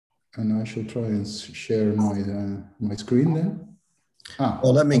and I shall try and share my screen then.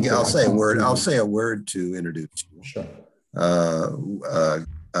 Well, I'll say a word. I'll say a word to introduce you. Sure.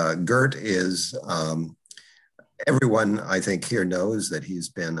 Gert is, everyone I think here knows that he's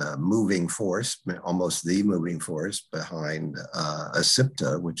been a moving force, almost the moving force behind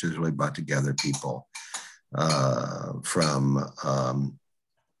ASIPTA, which has really brought together people from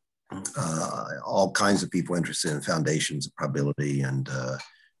all kinds of people interested in foundations of probability and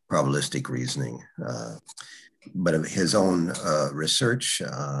probabilistic reasoning. But his own research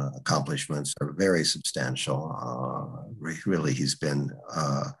accomplishments are very substantial. Really, he's been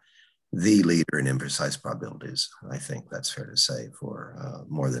the leader in imprecise probabilities. I think that's fair to say, for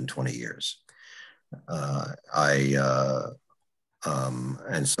more than 20 years. And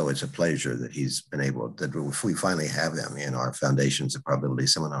so it's a pleasure that he's been able, that we finally have him in our Foundations of Probability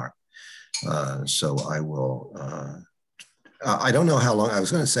seminar. So I will, I don't know how long, I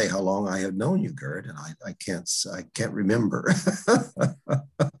was going to say how long I have known you, Gert, and I can't remember.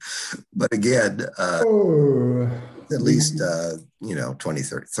 But again, at least, 20,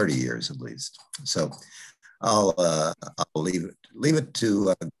 30 years at least. So I'll leave it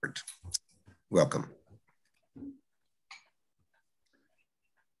to Gert. Welcome.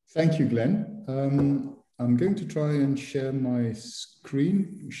 Thank you, Glenn. I'm going to try and share my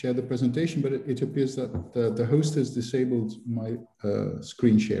screen, share the presentation, but it appears that the host has disabled my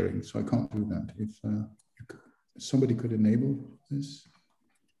screen sharing, so I can't do that. If somebody could enable this.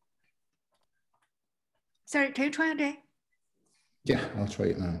 Sorry, can you try again? Yeah, I'll try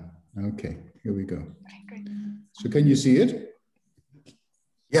it now. Okay, here we go. Okay, great. So can you see it?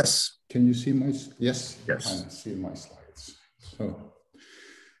 Yes. Can you see my, yes? Yes. I see my slides.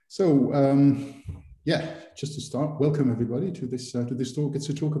 So yeah, just to start, welcome everybody to this talk. It's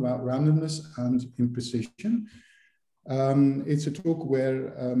a talk about randomness and imprecision. It's a talk where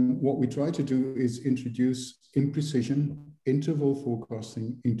what we try to do is introduce imprecision, interval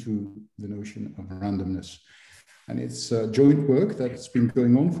forecasting into the notion of randomness. And it's joint work that's been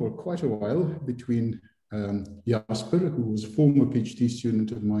going on for quite a while between Jasper, who was a former PhD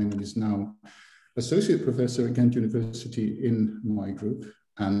student of mine and is now associate professor at Ghent University in my group,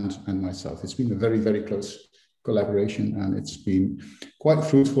 and myself. It's been a very, very close collaboration, and it's been quite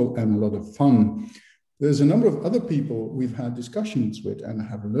fruitful and a lot of fun. There's a number of other people we've had discussions with and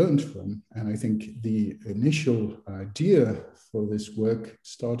have learned from, and I think the initial idea for this work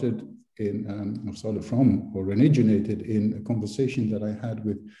started from or originated in a conversation that I had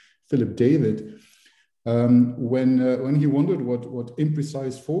with Philip David when he wondered what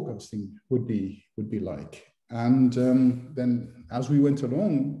imprecise forecasting would be like. And then as we went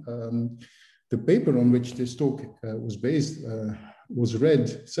along, the paper on which this talk was based was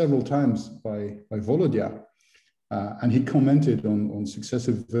read several times by Volodya, and he commented on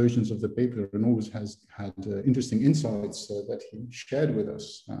successive versions of the paper and always has had interesting insights that he shared with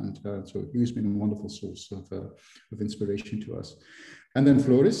us. And so he's been a wonderful source of inspiration to us. And then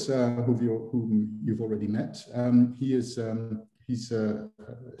Floris, whom you've already met, he's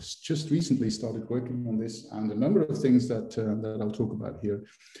just recently started working on this, and a number of things that I'll talk about here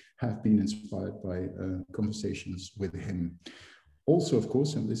have been inspired by conversations with him. Also, of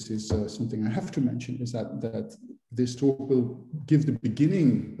course, and this is something I have to mention, is that this talk will give the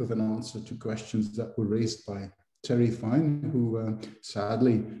beginning of an answer to questions that were raised by Terry Fine, who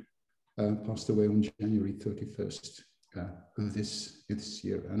sadly passed away on January 31st of this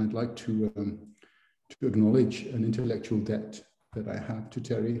year. And I'd like to acknowledge an intellectual debt that I have to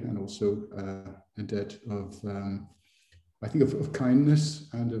Terry, and also a debt of, I think, of kindness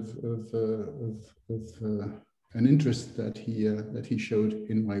and of an interest that he showed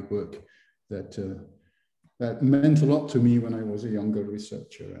in my work that meant a lot to me when I was a younger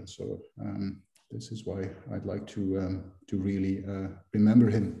researcher. And so this is why I'd like to really remember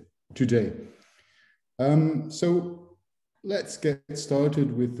him today. So let's get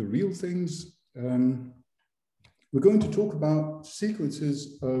started with the real things. We're going to talk about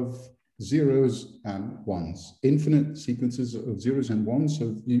sequences of zeros and ones, infinite sequences of zeros and ones.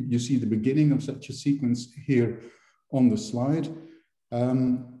 So you see the beginning of such a sequence here on the slide.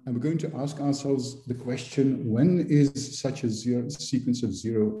 And we're going to ask ourselves the question, when is such a sequence of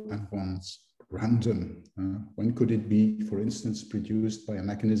zero and ones random? When could it be, for instance, produced by a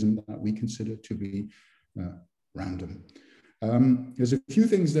mechanism that we consider to be random? There's a few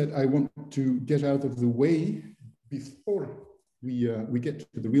things that I want to get out of the way before we get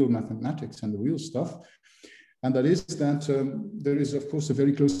to the real mathematics and the real stuff. And that is that there is, of course, a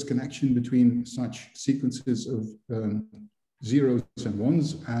very close connection between such sequences of zeros and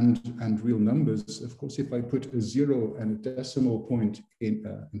ones and real numbers. Of course, if I put a 0 and a decimal point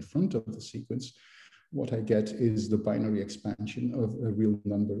in front of the sequence, what I get is the binary expansion of a real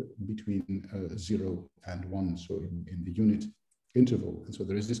number between 0 and 1, so in the unit interval. And so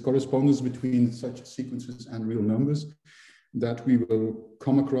there is this correspondence between such sequences and real numbers that we will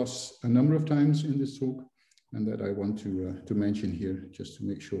come across a number of times in this talk, and that I want to mention here, just to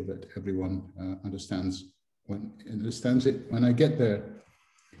make sure that everyone understands it when I get there.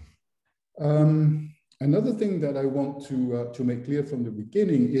 Another thing that I want to make clear from the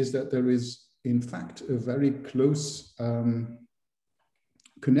beginning is that there is, in fact, a very close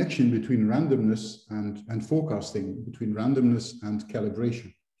connection between randomness and forecasting, between randomness and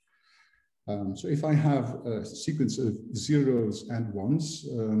calibration. So if I have a sequence of zeros and ones,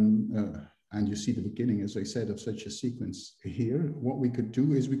 and you see the beginning, as I said, of such a sequence here, what we could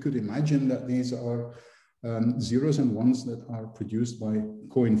do is we could imagine that these are zeros and ones that are produced by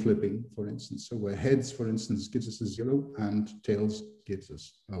coin flipping, for instance. So where heads, for instance, gives us a 0 and tails gives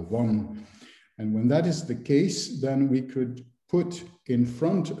us a 1. And when that is the case, then we could put in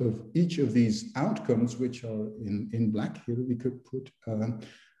front of each of these outcomes, which are in black here, we could put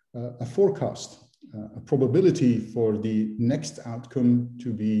a forecast, a probability for the next outcome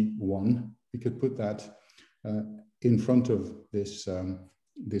to be 1. We could put that in front of this,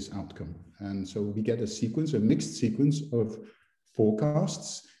 this outcome. And so we get a sequence, a mixed sequence of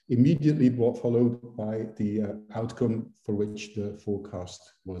forecasts, immediately followed by the outcome for which the forecast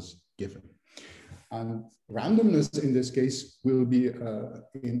was given. And randomness in this case will be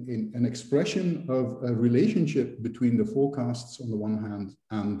in an expression of a relationship between the forecasts on the one hand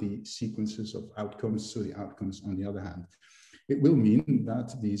and the sequences of outcomes, so the outcomes on the other hand. It will mean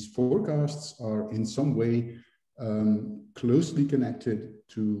that these forecasts are in some way closely connected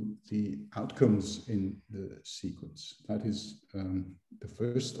to the outcomes in the sequence. That is the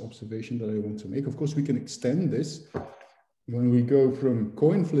first observation that I want to make. Of course, we can extend this when we go from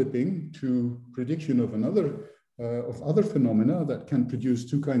coin flipping to prediction of other phenomena that can produce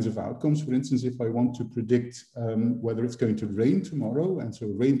two kinds of outcomes. For instance, if I want to predict whether it's going to rain tomorrow, and so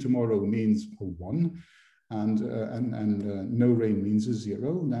rain tomorrow means a 1, and no rain means a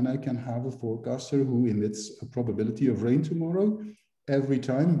 0, then I can have a forecaster who emits a probability of rain tomorrow every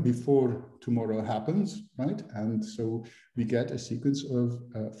time before tomorrow happens, right? And so we get a sequence of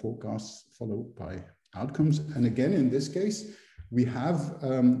forecasts followed by outcomes. And again, in this case, we have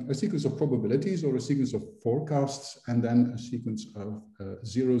a sequence of probabilities or a sequence of forecasts, and then a sequence of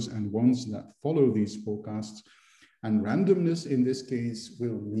zeros and ones that follow these forecasts. And randomness in this case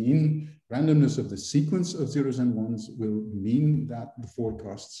will mean, randomness of the sequence of zeros and ones will mean that the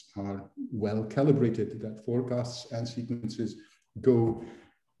forecasts are well calibrated, that forecasts and sequences go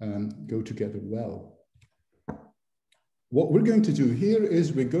together well. What we're going to do here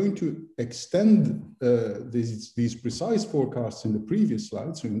is we're going to extend these precise forecasts in the previous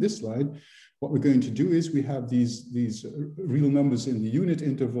slide. So in this slide, what we're going to do is we have these real numbers in the unit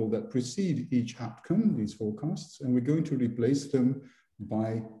interval that precede each outcome, these forecasts, and we're going to replace them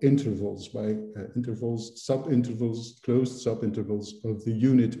by intervals, intervals, sub-intervals, closed sub-intervals of the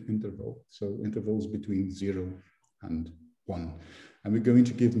unit interval. So intervals between 0 and 1. And we're going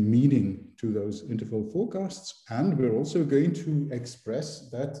to give meaning to those interval forecasts. And we're also going to express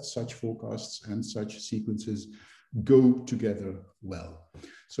that such forecasts and such sequences go together well.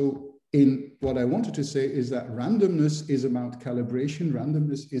 So in what I wanted to say is that randomness is about calibration.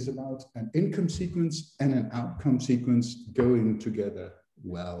 Randomness is about an income sequence and an outcome sequence going together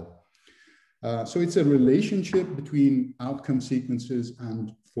well. So it's a relationship between outcome sequences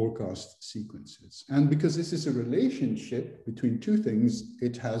and forecast sequences. And because this is a relationship between two things,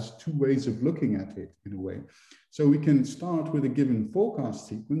 it has two ways of looking at it in a way. So we can start with a given forecast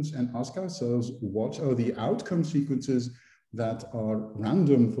sequence and ask ourselves, what are the outcome sequences that are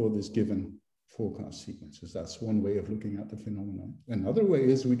random for this given forecast sequences? That's one way of looking at the phenomenon. Another way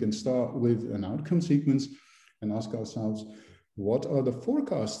is we can start with an outcome sequence and ask ourselves, what are the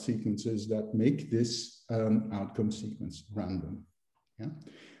forecast sequences that make this outcome sequence random? Yeah?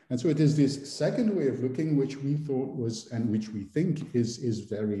 And so it is this second way of looking, which we thought was, and which we think is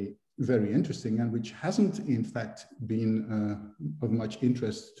very, very interesting, and which hasn't in fact been of much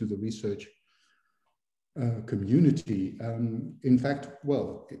interest to the research community. In fact,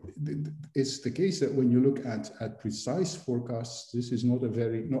 well, it's the case that when you look at precise forecasts, this is not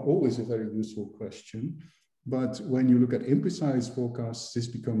always a very useful question. But when you look at imprecise forecasts, this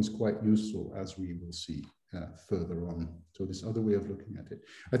becomes quite useful, as we will see further on. So this other way of looking at it.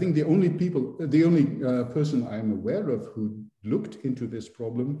 I think the only person I'm aware of who looked into this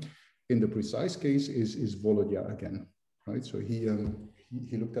problem in the precise case is Volodya again. right? So he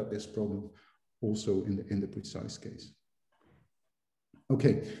looked at this problem also in the precise case.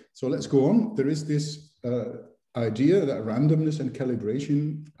 Okay, so let's go on. There is this idea that randomness and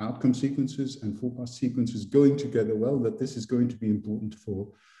calibration, outcome sequences and forecast sequences going together well, that this is going to be important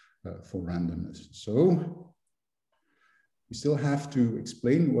for randomness. So we still have to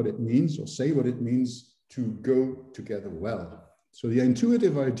explain what it means or say what it means to go together well. So the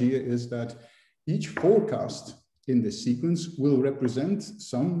intuitive idea is that each forecast in this sequence will represent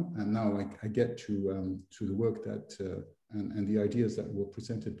some, and now I get to the work that and the ideas that were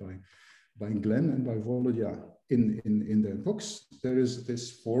presented by Glenn and by Volodya in their books. There is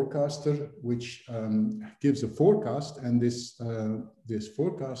this forecaster which gives a forecast, and this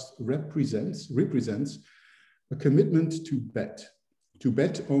forecast represents a commitment to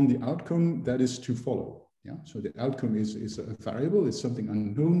bet on the outcome that is to follow. Yeah, so the outcome is a variable, it's something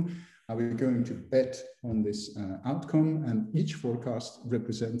unknown. Are we going to bet on this outcome? And each forecast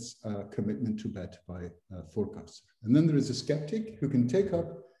represents a commitment to bet by a forecaster. And then there is a skeptic who can take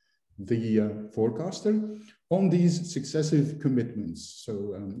up the forecaster on these successive commitments.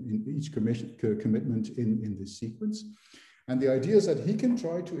 So in each commitment in this sequence. And the idea is that he can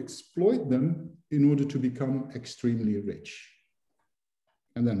try to exploit them in order to become extremely rich.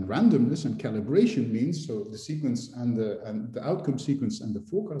 And then randomness and calibration means, so the sequence and the outcome sequence and the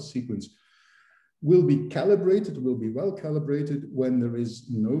forecast sequence will be calibrated, will be well calibrated when there is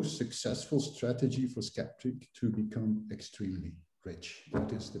no successful strategy for skeptic to become extremely rich.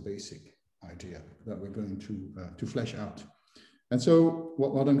 That is the basic idea that we're going to flesh out. And so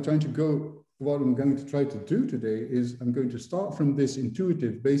what I'm going to try to do today is I'm going to start from this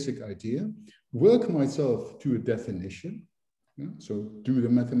intuitive basic idea, work myself to a definition. Yeah, so do the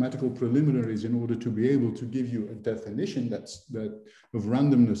mathematical preliminaries in order to be able to give you a definition of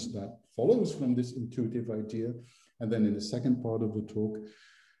randomness that follows from this intuitive idea. And then in the second part of the talk,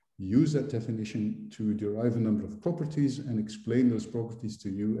 use that definition to derive a number of properties and explain those properties to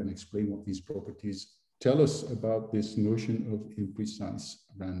you and explain what these properties tell us about this notion of imprecise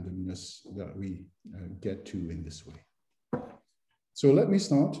randomness that we get to in this way. So let me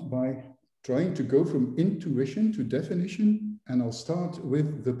start by trying to go from intuition to definition, and I'll start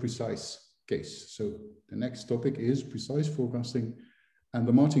with the precise case. So the next topic is precise forecasting and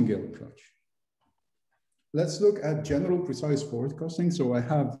the martingale approach. Let's look at general precise forecasting. So I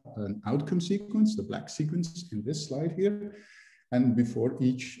have an outcome sequence, the black sequence in this slide here, and before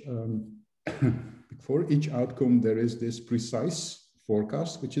each outcome, there is this precise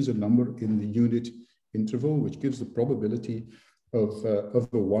forecast, which is a number in the unit interval, which gives the probability of the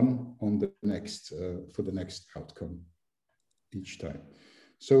one on the next for the next outcome each time.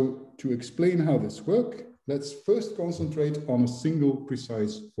 So to explain how this works, let's first concentrate on a single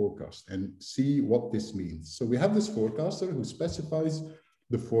precise forecast and see what this means. So we have this forecaster who specifies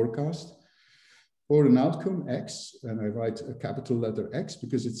the forecast for an outcome X, and I write a capital letter X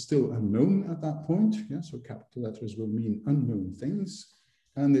because it's still unknown at that point. Yeah, so capital letters will mean unknown things,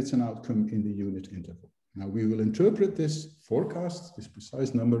 and it's an outcome in the unit interval. Now we will interpret this forecast, this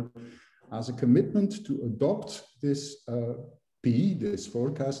precise number, as a commitment to adopt this P, this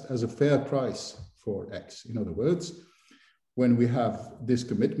forecast, as a fair price for X. In other words, when we have this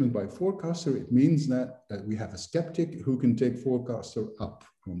commitment by forecaster, it means that we have a skeptic who can take forecaster up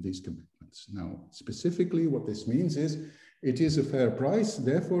on these commitments. Now, specifically what this means is it is a fair price,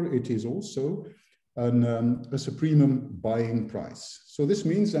 therefore it is also a supremum buying price. So this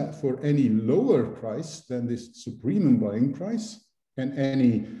means that for any lower price than this supremum buying price and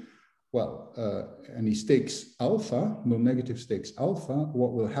any stakes alpha, non-negative stakes alpha,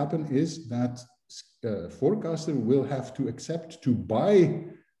 what will happen is that forecaster will have to accept to buy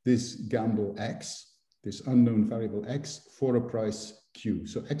this gamble X, this unknown variable X, for a price Q.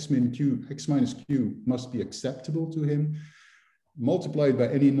 So X minus Q must be acceptable to him, multiplied by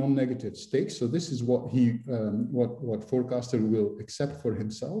any non-negative stakes. So this is what what forecaster will accept for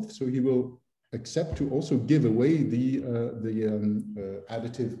himself. So he will accept to also give away the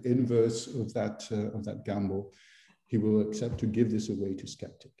additive inverse of that gamble. He will accept to give this away to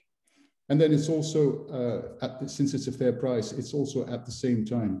skeptic. And then it's also, since it's a fair price, it's also at the same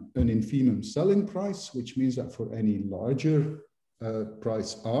time an infimum selling price, which means that for any larger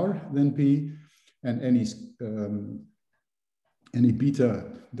price R than P, and any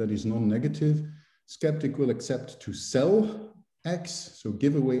beta that is non-negative, skeptic will accept to sell X, so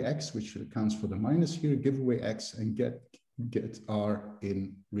give away X, which accounts for the minus here, give away X and get R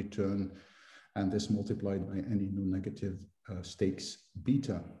in return, and this multiplied by any non-negative stakes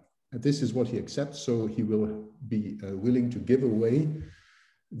beta. And this is what he accepts, so he will be willing to give away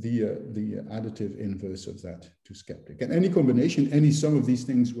the additive inverse of that to skeptic. And any combination, any sum of these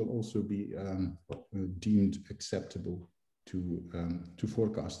things will also be deemed acceptable to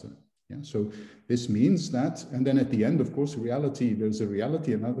forecaster. Yeah, so this means that, and then at the end, of course, reality, there's a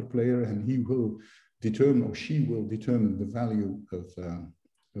reality, another player, and he will determine, or she will determine the value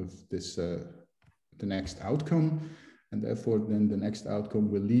of this, the next outcome. And therefore, then the next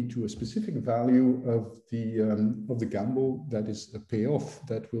outcome will lead to a specific value of the gamble that is a payoff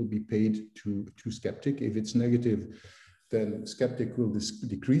that will be paid to skeptic. If it's negative, then skeptic will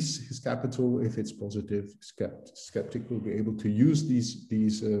decrease his capital. If it's positive, skeptic will be able to use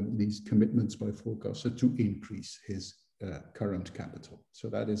these commitments by forecaster to increase his current capital. So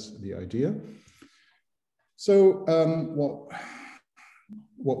that is the idea. So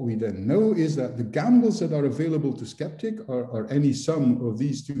what we then know is that the gambles that are available to skeptic are any sum of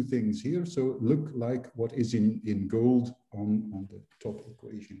these two things here. So look like what is in gold on the top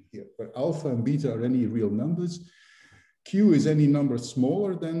equation here, where alpha and beta are any real numbers. Q is any number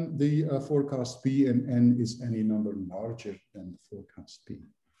smaller than the forecast P, and N is any number larger than the forecast P.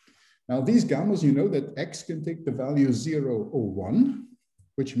 Now these gambles, you know that X can take the value 0 or 1,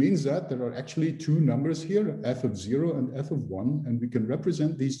 which means that there are actually two numbers here, f of 0 and f of 1, and we can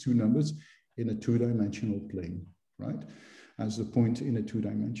represent these two numbers in a two-dimensional plane, right? As a point in a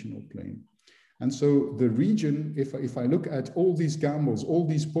two-dimensional plane. And so the region, if I look at all these gambles, all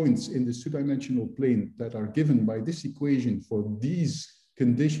these points in this two-dimensional plane that are given by this equation for these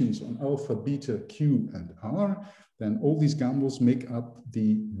conditions on alpha, beta, Q, and R, then all these gambles make up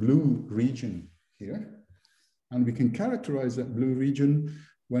the blue region here. And we can characterize that blue region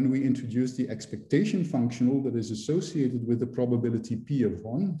when we introduce the expectation functional that is associated with the probability P of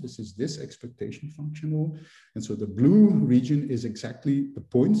 1. This is this expectation functional. And so the blue region is exactly the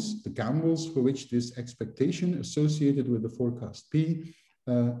points, the gambles for which this expectation associated with the forecast P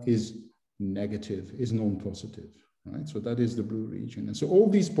is negative, is non-positive, right? So that is the blue region. And so all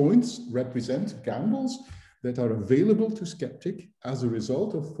these points represent gambles that are available to skeptic as a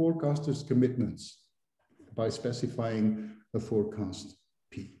result of forecaster's commitments by specifying a forecast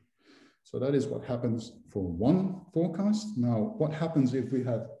P. So that is what happens for one forecast. Now, what happens if we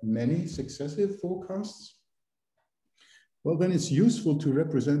have many successive forecasts? Well, then it's useful to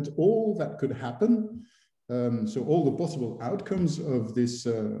represent all that could happen. So all the possible outcomes of this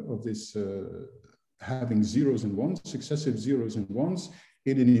having zeros and ones, successive zeros and ones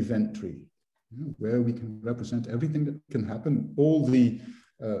in an event tree, where we can represent everything that can happen, all the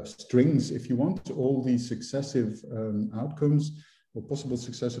strings, if you want, all these successive outcomes or possible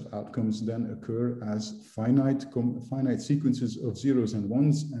successive outcomes then occur as finite sequences of zeros and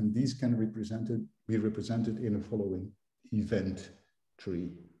ones, and these can be represented in a following event tree,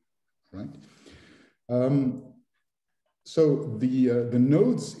 right? So the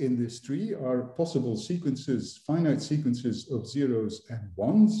nodes in this tree are possible sequences, finite sequences of zeros and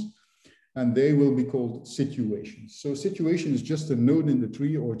ones, and they will be called situations. So situation is just a node in the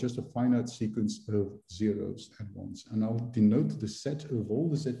tree or just a finite sequence of zeros and ones. And I'll denote the set of all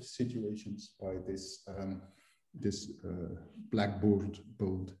the set situations by this, blackboard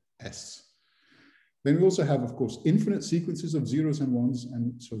bold S. Then we also have, of course, infinite sequences of zeros and ones.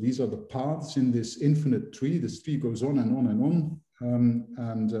 And so these are the paths in this infinite tree. This tree goes on and on and on.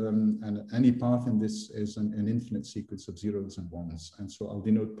 And any path in this is an infinite sequence of zeros and ones. And so I'll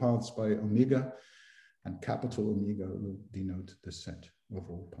denote paths by omega, and capital omega will denote the set of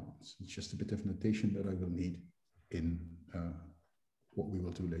all paths. It's just a bit of notation that I will need in what we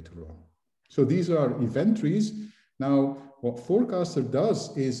will do later on. So these are event trees. Now, what forecaster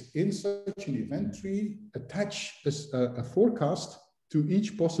does is in such an event tree, attach a forecast to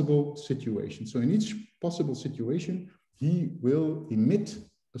each possible situation. So in each possible situation, he will emit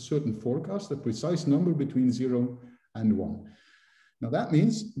a certain forecast, a precise number between 0 and 1. Now that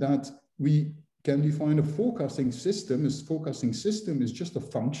means that we can define a forecasting system. This forecasting system is just a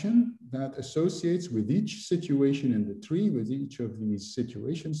function that associates with each situation in the tree, with each of these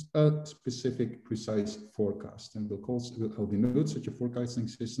situations, a specific precise forecast. And I'll denote such a forecasting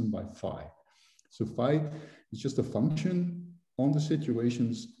system by phi. So phi is just a function on the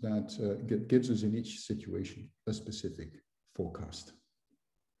situations that gives us in each situation a specific forecast.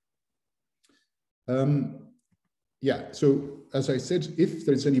 Yeah, so as I said, if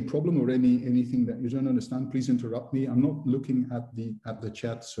there's any problem or anything that you don't understand, please interrupt me. I'm not looking at the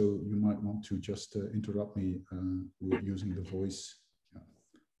chat, so you might want to just interrupt me using the voice.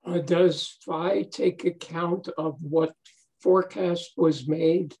 Yeah. Does phi take account of what forecast was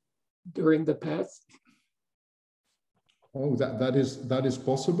made during the path? Oh, that is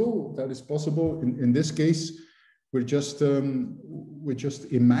possible. That is possible. In this case, we're just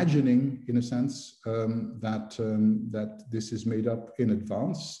imagining, in a sense, that this is made up in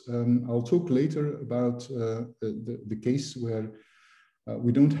advance. I'll talk later about the case where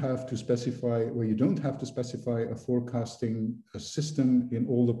we don't have to specify, where you don't have to specify a forecasting system in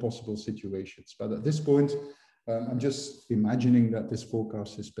all the possible situations. But at this point, I'm just imagining that this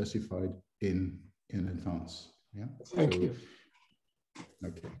forecast is specified in advance. Yeah. Thank you.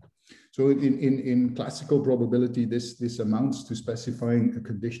 Okay. So in classical probability, this amounts to specifying a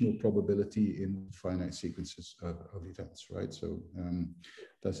conditional probability in finite sequences of events, right? So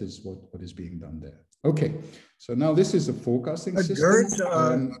this is what is being done there. Okay. So now this is a forecasting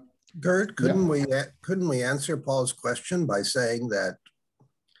system. Gert, couldn't we answer Paul's question by saying that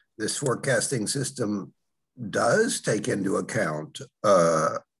this forecasting system does take into account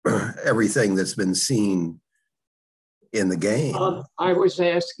everything that's been seen in the game? I was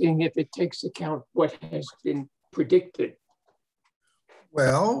asking if it takes account what has been predicted.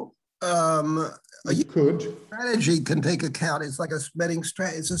 Well, you could. Strategy can take account. It's like a betting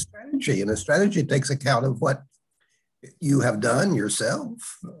strategy. It's a strategy, and a strategy takes account of what you have done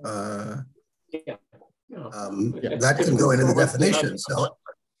yourself. That can go into the definition. So,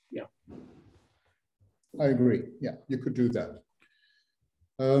 yeah, I agree. Yeah, you could do that.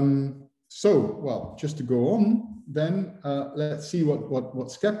 So, well, just to go on, then let's see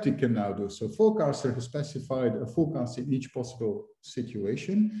what skeptic can now do. So forecaster has specified a forecast in each possible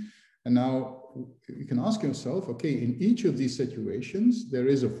situation. And now you can ask yourself, okay, in each of these situations, there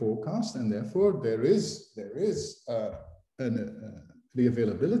is a forecast, and therefore there is the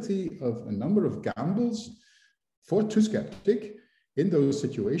availability of a number of gambles to skeptic in those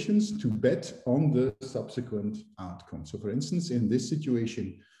situations to bet on the subsequent outcome. So for instance, in this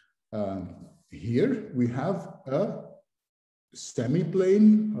situation, here we have a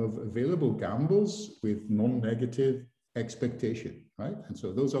semi-plane of available gambles with non-negative expectation, right? And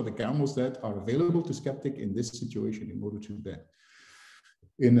so those are the gambles that are available to skeptic in this situation in order to bet.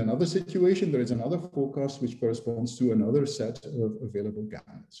 In another situation, there is another forecast which corresponds to another set of available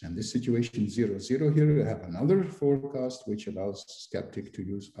gambles. And this situation 0, 0 here, we have another forecast which allows skeptic to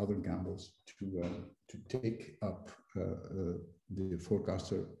use other gambles to take up the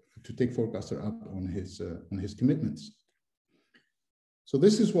forecaster, to take forecaster up on his commitments. So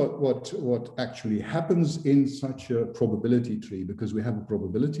this is what actually happens in such a probability tree, because we have a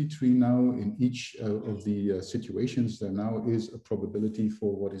probability tree now in each of the situations. There now is a probability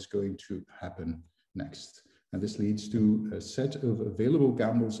for what is going to happen next. And this leads to a set of available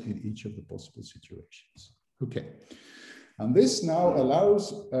gambles in each of the possible situations. Okay. And this now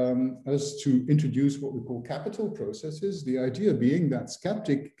allows us to introduce what we call capital processes, the idea being that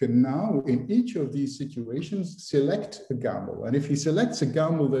skeptic can now, in each of these situations, select a gamble. And if he selects a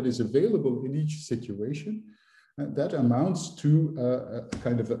gamble that is available in each situation, that amounts to a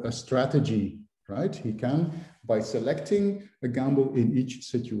kind of a strategy, right? He can, by selecting a gamble in each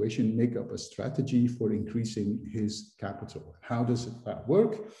situation, make up a strategy for increasing his capital. How does that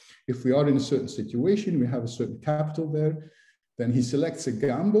work? If we are in a certain situation, we have a certain capital there, then he selects a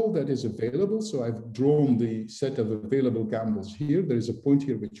gamble that is available. So I've drawn the set of available gambles here. There is a point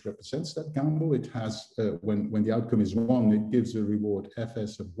here which represents that gamble. It has, when the outcome is 1, it gives a reward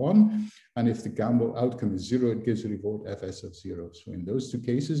fs of 1. And if the gamble outcome is 0, it gives a reward fs of 0. So in those two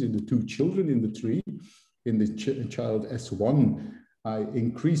cases, in the two children in the tree, in the child S1, I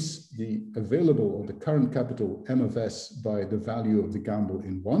increase the available or the current capital M of S by the value of the gamble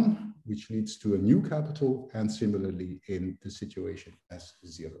in 1, which leads to a new capital, and similarly in the situation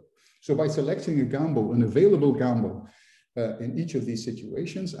S0. So by selecting a gamble, an available gamble in each of these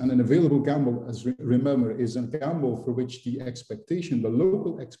situations, and an available gamble, as remember, is a gamble for which the expectation, the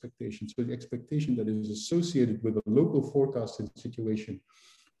local expectation, so the expectation that is associated with a local forecasted situation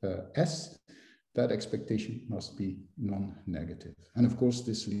S, that expectation must be non-negative. And of course,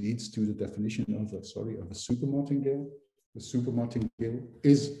 this leads to the definition of a super martingale. The super martingale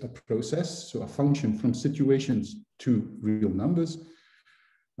is a process, so a function from situations to real numbers,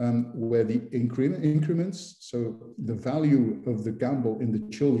 where the increments, so the value of the gamble in the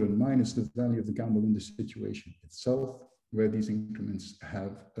children minus the value of the gamble in the situation itself, where these increments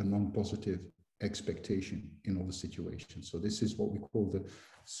have a non-positive expectation in all the situations. So this is what we call the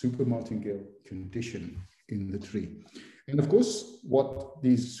super martingale condition in the tree. And of course, what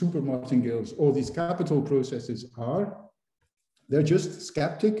these super martingales or these capital processes are, they're just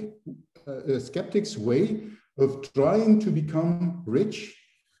skeptics' way of trying to become rich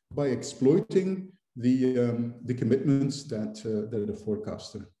by exploiting the commitments that a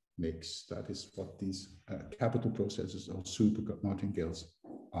forecaster makes. That is what these capital processes or super martingales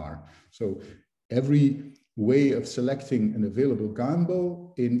are. So every way of selecting an available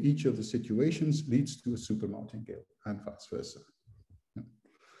gamble in each of the situations leads to a super martingale and vice versa.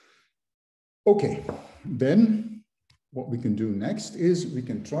 Okay, then what we can do next is we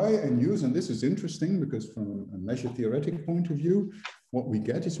can try and use, and this is interesting because from a measure theoretic point of view, what we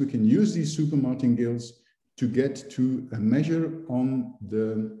get is we can use these super martingales to get to a measure on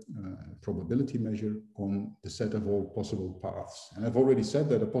the probability measure on the set of all possible paths. And I've already said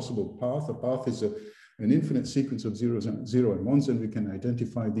that a possible path, a path is an infinite sequence of zeros and ones, and we can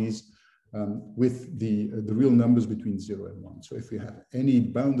identify these with the real numbers between 0 and 1. So if we have any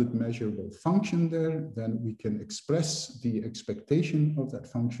bounded measurable function there, then we can express the expectation of that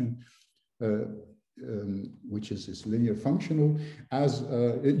function, which is this linear functional, as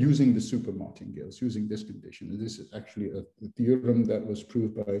using the super martingales, using this condition. And this is actually a theorem that was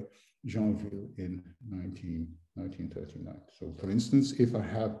proved by Janville in 1939. So for instance, if I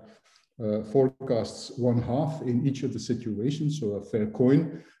have forecasts 1/2 in each of the situations, so a fair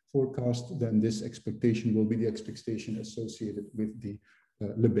coin forecast, then this expectation will be the expectation associated with the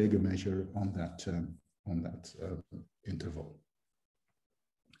Lebesgue measure on that interval.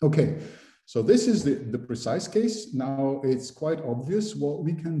 Okay, so this is the precise case. Now it's quite obvious what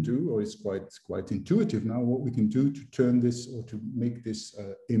we can do, or it's quite intuitive now what we can do to turn this or to make this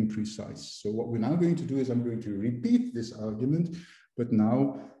imprecise. So what we're now going to do is I'm going to repeat this argument, but now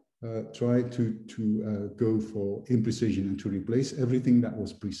try to go for imprecision and to replace everything that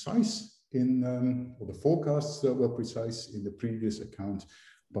was precise in, or the forecasts that were precise in the previous account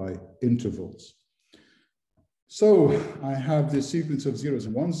by intervals. So I have this sequence of zeros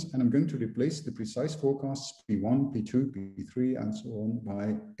and ones, and I'm going to replace the precise forecasts P1, P2, P3, and so on by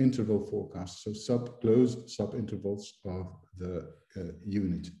interval forecasts. So sub-closed sub-intervals of the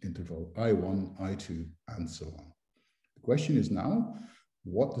unit interval, I1, I2, and so on. The question is now,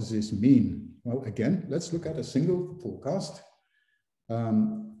 what does this mean? Well, again, let's look at a single forecast.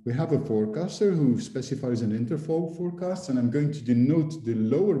 We have a forecaster who specifies an interval forecast, and I'm going to denote the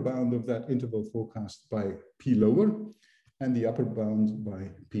lower bound of that interval forecast by P lower and the upper bound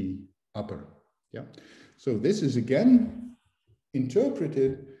by P upper. Yeah. So this is again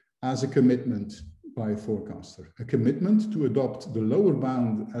interpreted as a commitment by a forecaster, a commitment to adopt the lower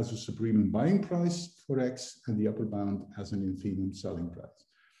bound as a supremum buying price for X and the upper bound as an infimum selling price.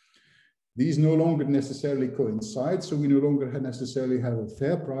 These no longer necessarily coincide, so we no longer necessarily have a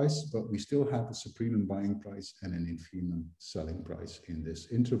fair price, but we still have a supremum buying price and an infimum selling price in this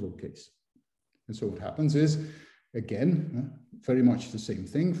interval case. And so what happens is, again, very much the same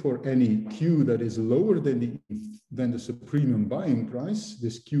thing. For any Q that is lower than the supremum buying price,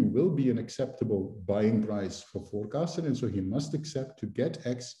 this Q will be an acceptable buying price for forecaster, and so he must accept to get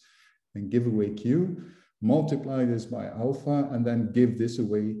X and give away Q, multiply this by alpha, and then give this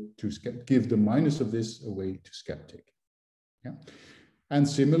away to give the minus of this away to skeptic. Yeah. And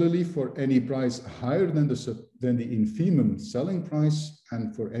similarly, for any price higher than the infimum selling price,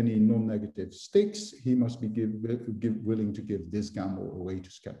 and for any non-negative stakes, he must be willing to give this gamble away to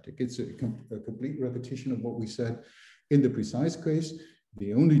skeptic. It's a complete repetition of what we said in the precise case.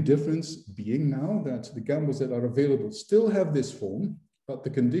 The only difference being now that the gambles that are available still have this form, but the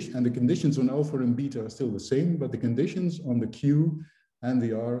conditions on alpha and beta are still the same, but the conditions on the Q and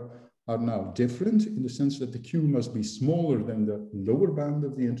the R are now different in the sense that the Q must be smaller than the lower bound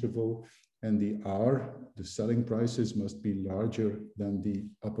of the interval, and the R, the selling prices, must be larger than the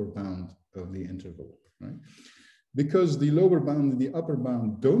upper bound of the interval, right? Because the lower bound and the upper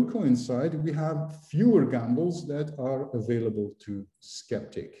bound don't coincide, we have fewer gambles that are available to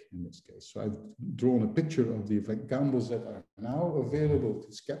skeptic in this case. So I've drawn a picture of the gambles that are now available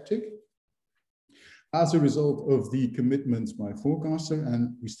to skeptic as a result of the commitments by forecaster,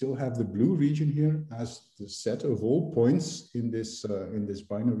 and we still have the blue region here as the set of all points in this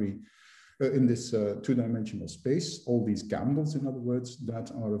binary, in this two-dimensional space, all these gambles, in other words, that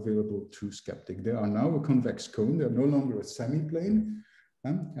are available to skeptic. They are now a convex cone. They're no longer a semi-plane,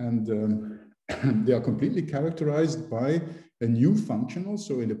 and they are completely characterized by a new functional.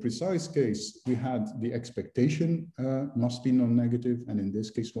 So in the precise case, we had the expectation must be non-negative, and in this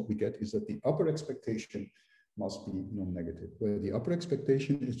case, what we get is that the upper expectation must be non-negative, where the upper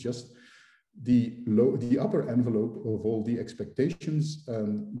expectation is just the upper envelope of all the expectations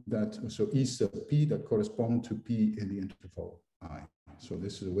so E sub P that correspond to P in the interval I. So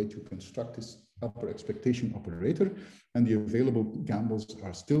this is a way to construct this upper expectation operator, and the available gambles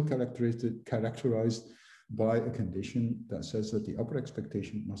are still characterized by a condition that says that the upper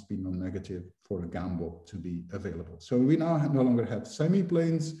expectation must be non-negative for a gamble to be available. So we now no longer have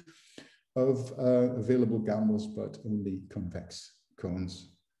semi-planes of available gambles, but only convex cones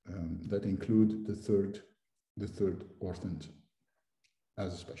that include the third orthant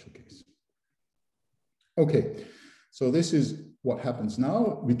as a special case. Okay, so this is what happens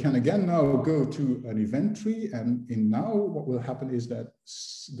now. We can again now go to an event tree, and in now what will happen is that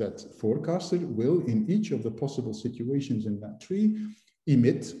forecaster will, in each of the possible situations in that tree,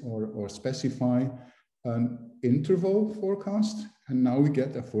 emit or specify an interval forecast. And now we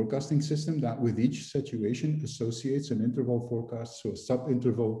get a forecasting system that with each situation associates an interval forecast, so a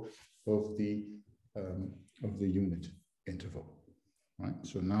sub-interval of the unit interval. Right?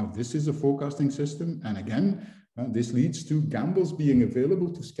 So now this is a forecasting system. And again, this leads to gambles being available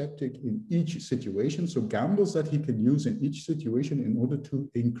to skeptic in each situation. So gambles that he can use in each situation in order to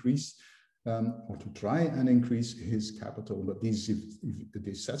increase or to try and increase his capital. But these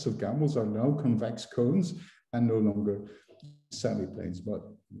sets of gambles are now convex cones and no longer semi-planes. But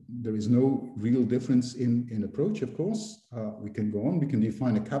there is no real difference in approach, of course. We can go on, we can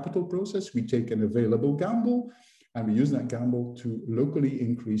define a capital process. We take an available gamble, and we use that gamble to locally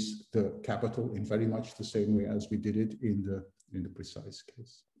increase the capital in very much the same way as we did it in the precise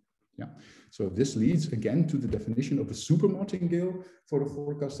case. Yeah. So this leads again to the definition of a super martingale for a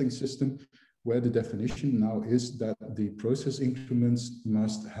forecasting system, where the definition now is that the process increments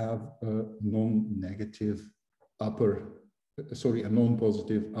must have a non-positive upper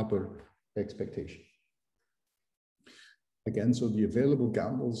expectation. Again, so the available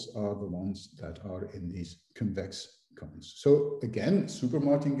gambles are the ones that are in these convex cones. So again, super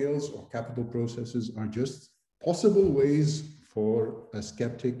martingales or capital processes are just possible ways for a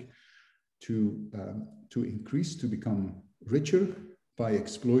skeptic to increase, to become richer by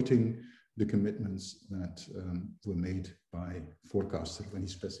exploiting the commitments that were made by forecaster when he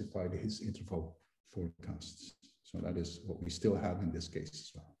specified his interval forecasts. So that is what we still have in this case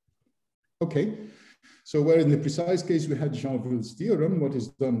as well. Okay. So where in the precise case we had Jean-Ville's theorem, what is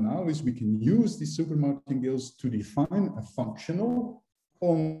done now is we can use these super martingales to define a functional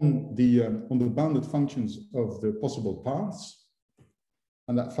on the bounded functions of the possible paths.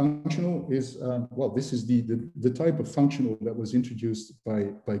 And that functional is, well, this is the type of functional that was introduced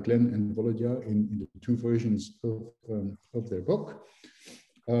by Glenn and Volodya in the two versions of their book.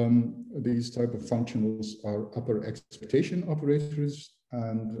 These type of functionals are upper expectation operators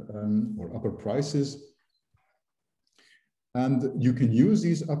and or upper prices. And you can use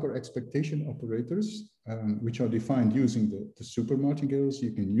these upper expectation operators, which are defined using the super martingales.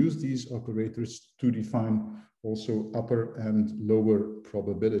 You can use these operators to define also upper and lower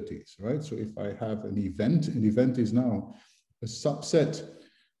probabilities, right? So if I have an event is now a subset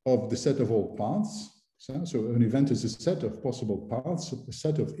of the set of all paths. So an event is a set of possible paths, a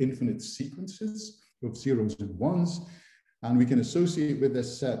set of infinite sequences of zeros and ones. And we can associate with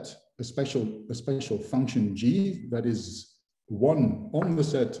this set a special function g that is 1 on the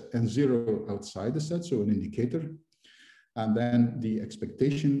set and 0 outside the set, so an indicator. And then the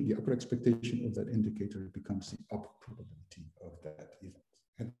expectation, the upper expectation of that indicator becomes the upper probability of that event.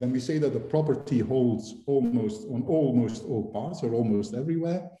 And then we say that the property holds almost on almost all paths or almost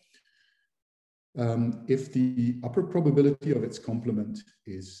everywhere, if the upper probability of its complement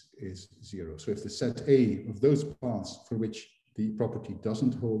is 0. So if the set A of those paths for which the property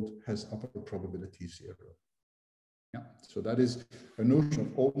doesn't hold has upper probability 0. Yeah, so that is a notion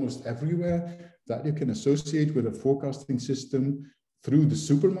of almost everywhere that you can associate with a forecasting system through the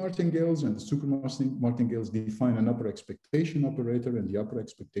super martingales, and the super martingales define an upper expectation operator, and the upper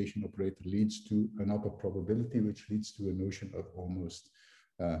expectation operator leads to an upper probability, which leads to a notion of almost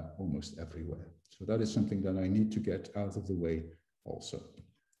everywhere. So that is something that I need to get out of the way also.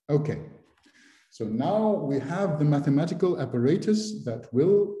 Okay, so now we have the mathematical apparatus that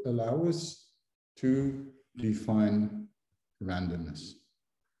will allow us to define randomness.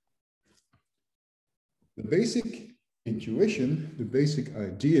 The basic intuition, the basic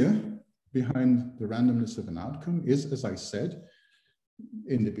idea behind the randomness of an outcome is, as I said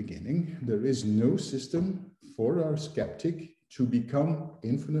in the beginning, there is no system for our skeptic to become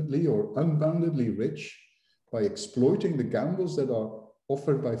infinitely or unboundedly rich by exploiting the gambles that are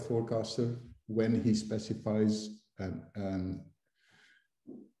offered by forecaster when he specifies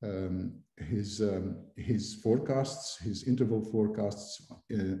his forecasts, his interval forecasts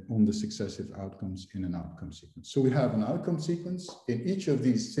on the successive outcomes in an outcome sequence. So we have an outcome sequence. In each of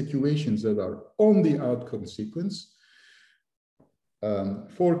these situations that are on the outcome sequence,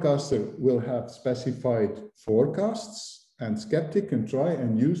 forecaster will have specified forecasts, and skeptic can try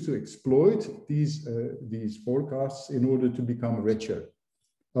and use to exploit these forecasts in order to become richer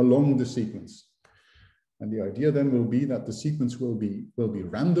along the sequence. And the idea then will be that the sequence will be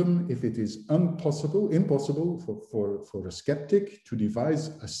random if it is impossible for a skeptic to devise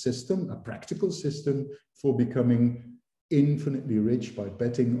a system, a practical system for becoming infinitely rich by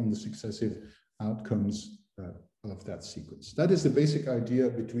betting on the successive outcomes of that sequence. That is the basic idea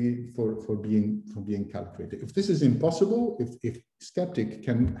for being calculated. If this is impossible, if skeptic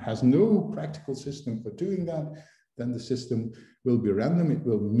has no practical system for doing that, then the system will be random. It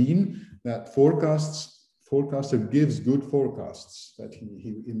will mean that forecaster gives good forecasts, that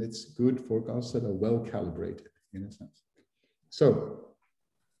he emits good forecasts that are well calibrated in a sense. So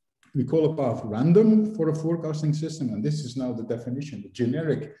we call a path random for a forecasting system, and this is now the definition, the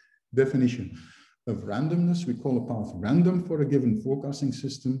generic definition of randomness. We call a path random for a given forecasting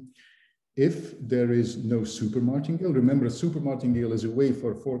system if there is no super martingale. Remember, a super martingale is a way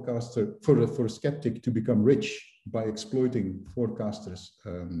for a skeptic to become rich by exploiting forecasters'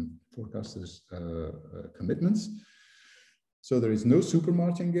 commitments. So there is no super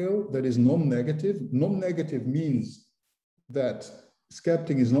martingale. That is non-negative. Non-negative means that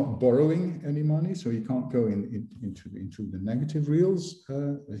skeptic is not borrowing any money, so he can't go into the negative reals.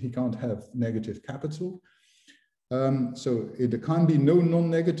 He can't have negative capital. So there can be no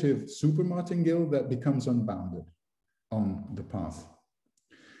non-negative super martingale that becomes unbounded on the path.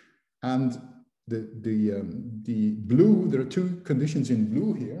 And the blue, there are two conditions in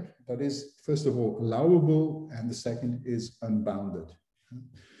blue here. That is, first of all, allowable, and the second is unbounded.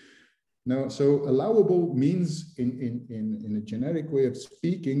 Now, so allowable means, in a generic way of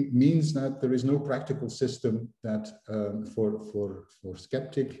speaking, means that there is no practical system that for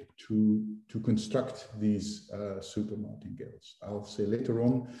skeptic to construct these super martingales. I'll say later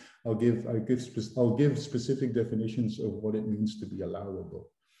on, I'll give specific definitions of what it means to be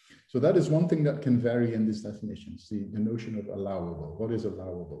allowable. So that is one thing that can vary in these definitions, the notion of allowable. What is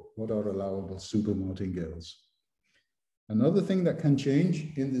allowable? What are allowable super martingales? Another thing that can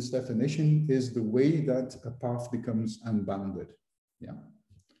change in this definition is the way that a path becomes unbounded. Yeah,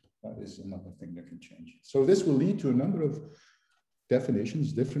 that is another thing that can change. So this will lead to a number of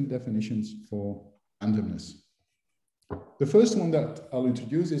definitions, different definitions for randomness. The first one that I'll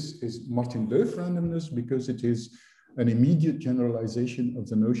introduce is Martin-Löf randomness, because it is an immediate generalization of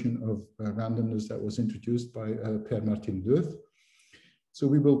the notion of randomness that was introduced by Per Martin-Löf. So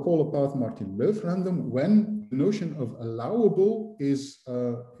we will call a path Martin-Löf random when the notion of allowable is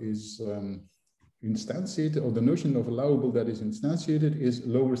instantiated, or the notion of allowable that is instantiated is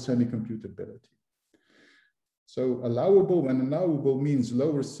lower semi-computability. So allowable, when allowable means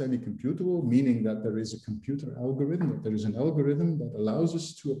lower semi-computable, meaning that there is a computer algorithm, that there is an algorithm that allows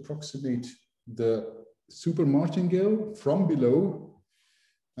us to approximate the super martingale from below.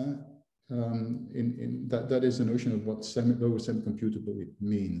 That is the notion of what lower semi-computable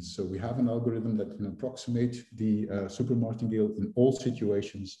means. So we have an algorithm that can approximate the super martingale in all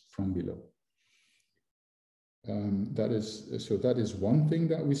situations from below. That is one thing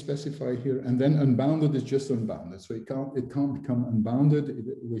that we specify here. And then unbounded is just unbounded. So it can't become unbounded,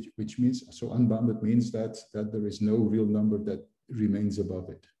 which means, so unbounded means that there is no real number that remains above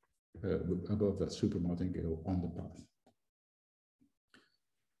it, above that super martingale on the path.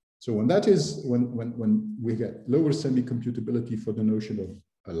 So when we get lower semi-computability for the notion of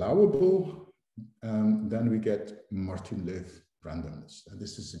allowable, then we get Martin-Löf randomness. And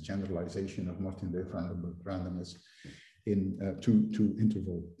this is a generalization of Martin-Löf randomness in two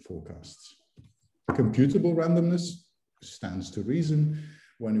interval forecasts. Computable randomness stands to reason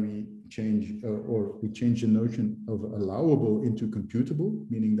when we change the notion of allowable into computable,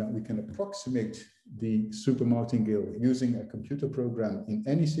 meaning that we can approximate the super martingale using a computer program in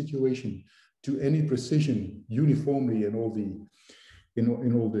any situation to any precision uniformly in all the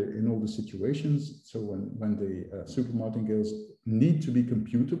situations. So when the super martingales need to be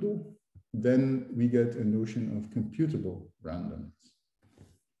computable, then we get a notion of computable randomness.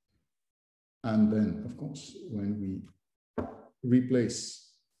 And then, of course, when we replace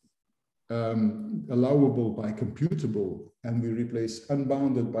allowable by computable, and we replace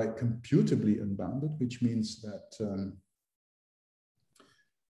unbounded by computably unbounded, which means that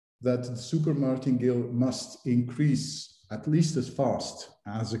that the super martingale must increase at least as fast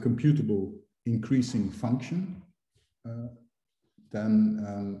as a computable increasing function,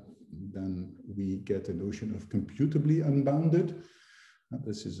 then we get a notion of computably unbounded.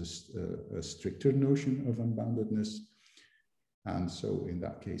 This is a stricter notion of unboundedness. And so in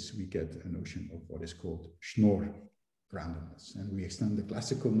that case, we get a notion of what is called Schnorr randomness. And we extend the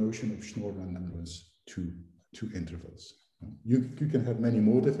classical notion of Schnorr randomness to intervals. You can have many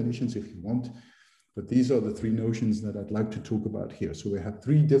more definitions if you want, but these are the three notions that I'd like to talk about here. So we have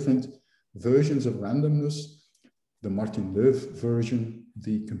three different versions of randomness: the Martin-Löf version,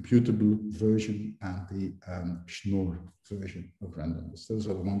 the computable version, and the Schnorr version of randomness. Those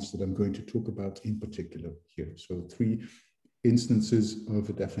are the ones that I'm going to talk about in particular here. So 3 instances of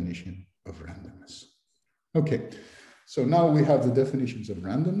a definition of randomness. Okay, so now we have the definitions of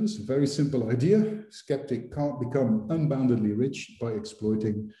randomness. A very simple idea. Skeptic can't become unboundedly rich by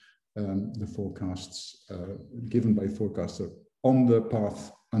exploiting the forecasts given by forecaster on the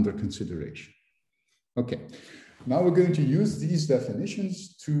path under consideration. Okay, now we're going to use these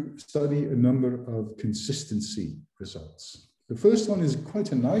definitions to study a number of consistency results. The first one is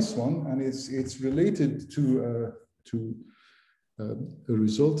quite a nice one, and it's related to a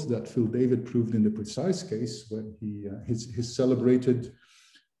result that Phil David proved in the precise case when his celebrated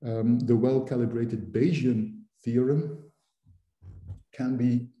the well-calibrated Bayesian theorem can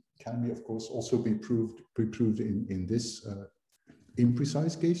be of course also be proved in this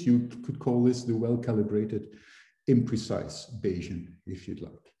imprecise case. You could call this the well-calibrated imprecise Bayesian, if you'd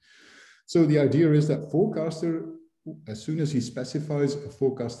like. So the idea is that forecaster, as soon as he specifies a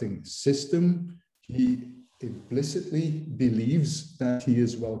forecasting system, he implicitly believes that he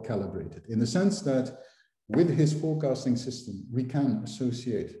is well calibrated, in the sense that with his forecasting system, we can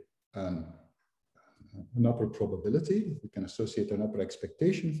associate an upper probability, we can associate an upper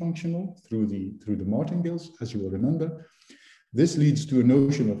expectation functional through the martingales, as you will remember. This leads to a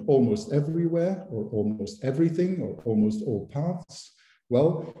notion of almost everywhere, or almost everything, or almost all paths.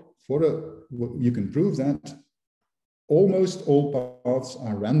 Well, you can prove that almost all paths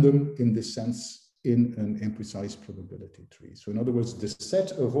are random in this sense in an imprecise probability tree. So in other words, the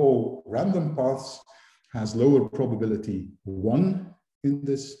set of all random paths has lower probability 1 in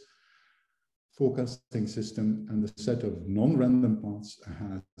this forecasting system, and the set of non-random paths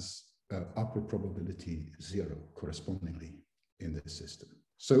has upper probability 0 correspondingly in this system.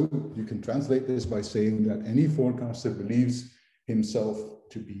 So you can translate this by saying that any forecaster believes himself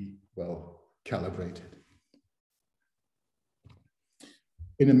to be well calibrated.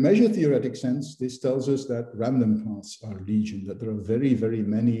 In a measure theoretic sense, this tells us that random paths are legion, that there are very, very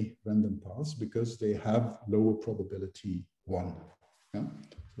many random paths because they have lower probability 1. Yeah?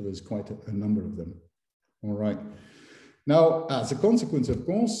 So there's quite a number of them. All right. Now, as a consequence, of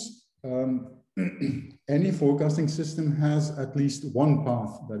course, any forecasting system has at least one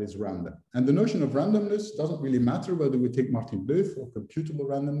path that is random. And the notion of randomness doesn't really matter whether we take Martin-Löf or computable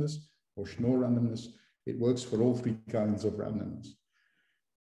randomness or Schnorr randomness. It works for all 3 kinds of randomness.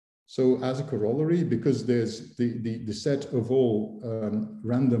 So as a corollary, because there's the set of all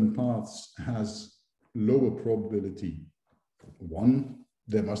random paths has lower probability 1,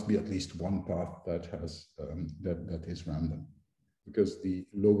 there must be at least one path that has that is random, because the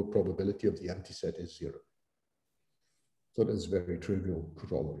lower probability of the empty set is 0. So that's very trivial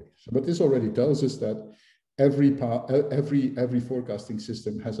corollary. So, but this already tells us that every forecasting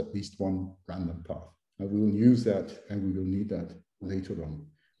system has at least one random path. And we will use that, and we will need that later on.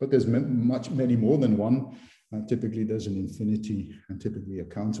 But there's many more than one. Typically, there's an infinity, and typically a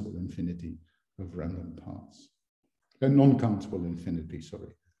countable infinity of random paths. A non-countable infinity,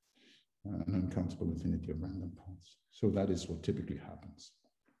 sorry. An uncountable infinity of random paths. So that is what typically happens.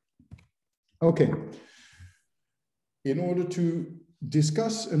 Okay. In order to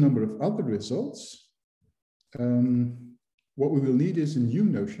discuss a number of other results, what we will need is a new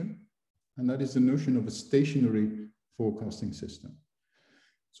notion, and that is the notion of a stationary forecasting system.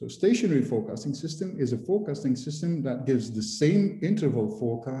 So stationary forecasting system is a forecasting system that gives the same interval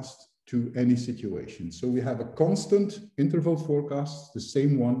forecast to any situation. So we have a constant interval forecast, the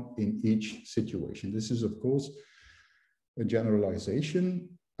same one in each situation. This is, of course, a generalization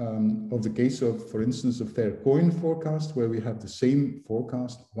of the case of, for instance, a fair coin forecast, where we have the same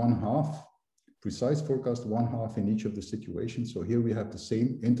forecast 1/2, precise forecast 1/2 in each of the situations. So here we have the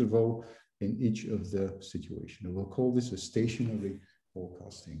same interval in each of the situations. And we'll call this a stationary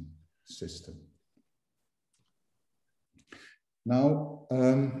forecasting system. Now,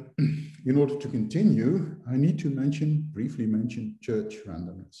 in order to continue, I need to briefly mention church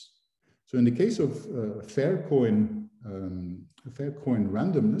randomness. So in the case of fair coin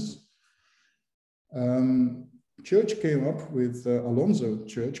randomness, Alonso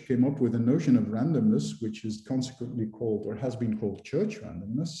Church came up with a notion of randomness, which is consequently called, or has been called, church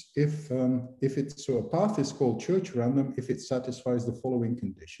randomness. So a path is called church random if it satisfies the following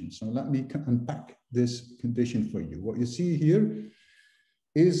conditions. So let me unpack this condition for you. What you see here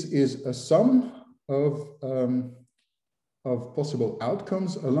is a sum of possible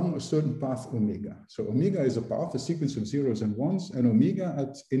outcomes along a certain path omega. So omega is a path, a sequence of zeros and ones, and omega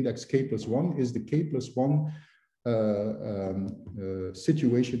at index k+1 is the k+1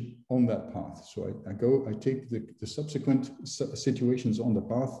 situation on that path. So I take the subsequent situations on the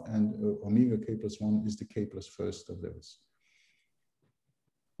path, and omega k plus 1 is the k plus first of those.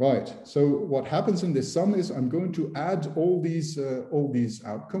 Right, so what happens in this sum is I'm going to add all these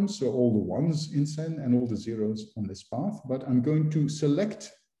outcomes, so all the ones in Sen and all the zeros on this path, but I'm going to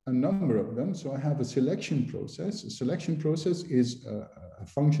select a number of them. So I have a selection process. A selection process is a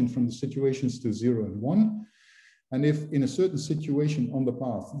function from the situations to 0 and 1. And if in a certain situation on the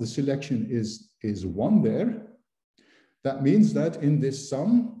path, the selection is 1 there, that means that in this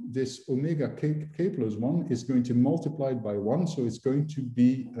sum, this omega k plus 1 is going to multiply by 1. So it's going to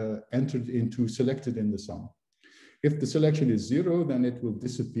be selected in the sum. If the selection is 0, then it will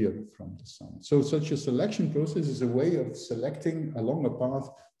disappear from the sum. So such a selection process is a way of selecting along a path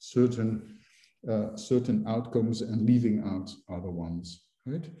certain outcomes and leaving out other ones,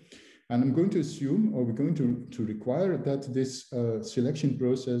 right? And I'm going to assume, or we're going to require that this selection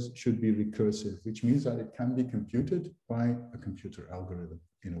process should be recursive, which means that it can be computed by a computer algorithm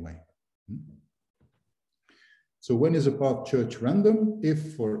in a way. So when is a path Church random?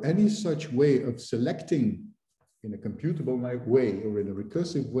 If for any such way of selecting in a computable way or in a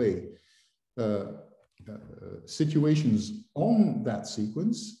recursive way, situations on that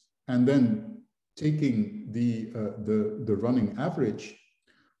sequence, and then taking the running average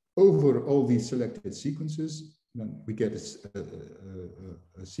over all these selected sequences, then we get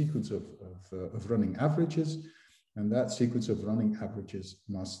a sequence of running averages, and that sequence of running averages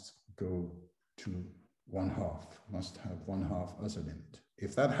must go to 1/2, must have 1/2 as a limit.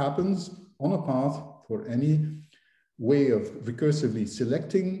 If that happens on a path for any way of recursively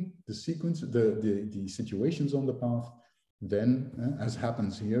selecting the sequence, the situations on the path, then as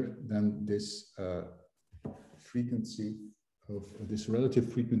happens here, then this frequency of this relative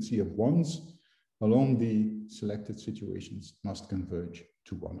frequency of ones along the selected situations must converge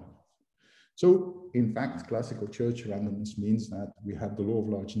to 1/2. So in fact, classical Church randomness means that we have the law of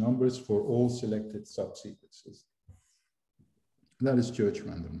large numbers for all selected subsequences. That is Church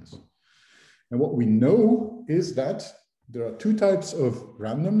randomness. And what we know is that there are 2 types of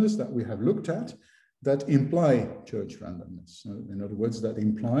randomness that we have looked at that imply Church randomness. In other words, that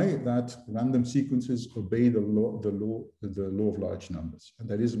imply that random sequences obey the law of large numbers. And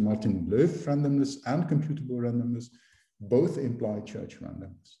that is Martin-Löf randomness and computable randomness both imply Church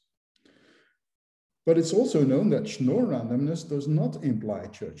randomness. But it's also known that Schnorr randomness does not imply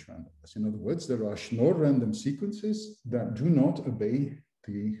Church randomness. In other words, there are Schnorr random sequences that do not obey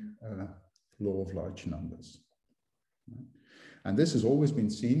the law of large numbers. And this has always been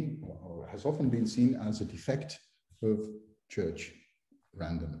seen, or has often been seen, as a defect of Church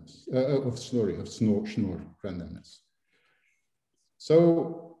randomness, of Schnorr randomness.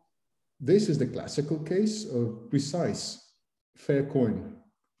 So this is the classical case of precise fair coin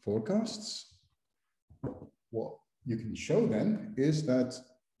forecasts. What you can show then is that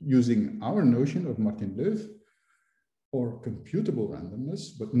using our notion of Martin-Löf or computable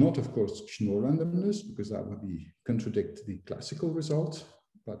randomness, but not, of course, Schnorr randomness, because that would contradict the classical result.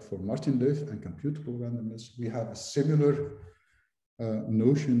 But for Martin-Löf and computable randomness, we have a similar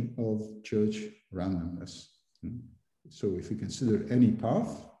notion of Church randomness. So if we consider any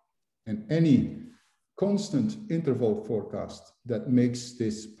path and any constant interval forecast that makes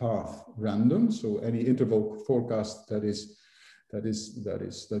this path random, so any interval forecast that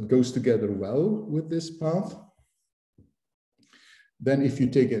goes together well with this path, then if you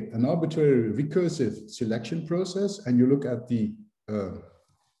take an arbitrary recursive selection process and you look at the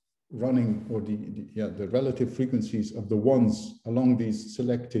running or the relative frequencies of the ones along these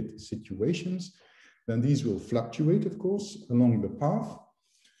selected situations, then these will fluctuate, of course, along the path.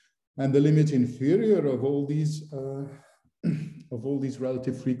 And the limit inferior of all these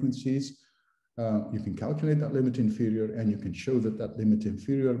relative frequencies, you can calculate that limit inferior, and you can show that that limit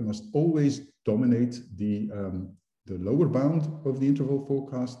inferior must always dominate the lower bound of the interval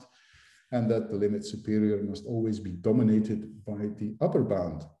forecast, and that the limit superior must always be dominated by the upper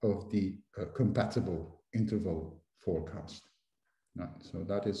bound of the compatible interval forecast. Right, so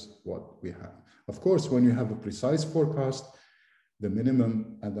that is what we have. Of course, when you have a precise forecast, the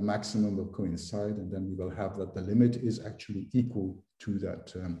minimum and the maximum will coincide, and then we will have that the limit is actually equal to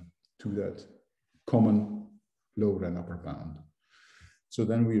that common lower and upper bound. So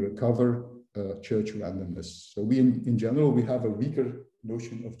then we recover Church randomness. So in general, we have a weaker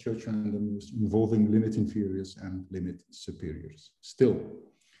notion of Church randomness involving limit inferiors and limit superiors. Still,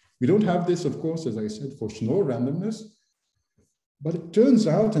 we don't have this, of course, as I said, for Schnorr randomness. But it turns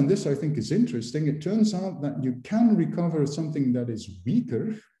out, and this I think is interesting, it turns out that you can recover something that is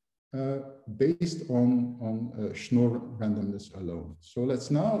weaker based on Schnorr randomness alone. So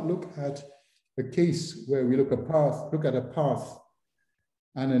let's now look at a case where we look at a path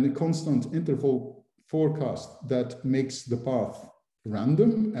and a constant interval forecast that makes the path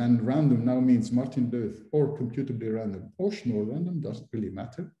random, and random now means Martin-Löf or computably random or Schnorr random, doesn't really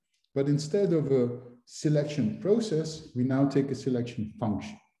matter. But instead of a selection process, we now take a selection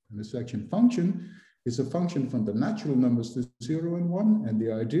function. And the selection function is a function from the natural numbers to 0 and 1. And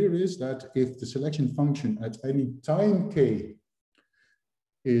the idea is that if the selection function at any time k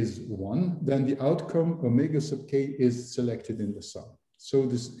is 1, then the outcome omega sub k is selected in the sum. So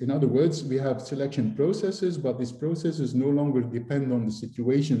this, in other words, we have selection processes, but these processes no longer depend on the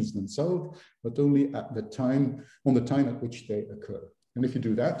situations themselves, but only at the time, on the time at which they occur. And if you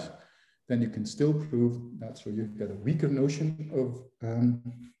do that, then you can still prove that. So you get a weaker notion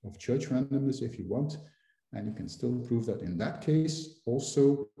of church randomness if you want, and you can still prove that in that case,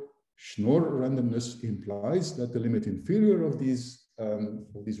 also Schnorr randomness implies that the limit inferior of these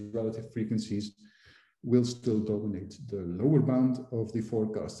relative frequencies will still dominate the lower bound of the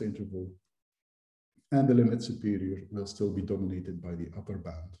forecast interval, and the limit superior will still be dominated by the upper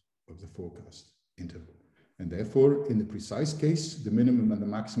bound of the forecast interval. And therefore, in the precise case, the minimum and the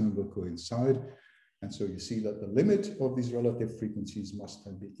maximum will coincide. And so you see that the limit of these relative frequencies must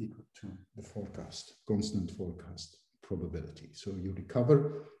then be equal to the forecast, constant forecast probability. So you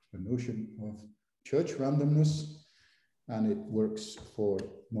recover the notion of church randomness, and it works for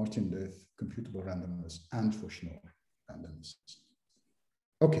Martin-Löf computable randomness and for Schnorr randomness.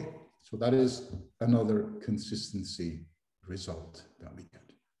 Okay, so that is another consistency result that we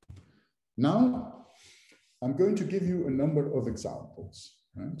get. Now, I'm going to give you a number of examples,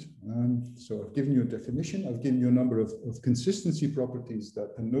 right? So I've given you a definition, I've given you a number of consistency properties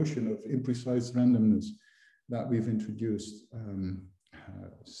that the notion of imprecise randomness that we've introduced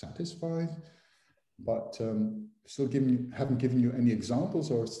satisfies, but still haven't given you any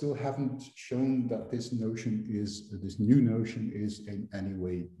examples, or still haven't shown that this new notion is in any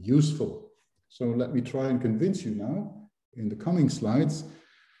way useful. So let me try and convince you now in the coming slides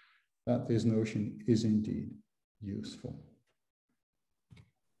that this notion is indeed useful.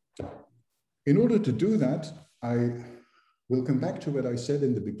 In order to do that, I will come back to what I said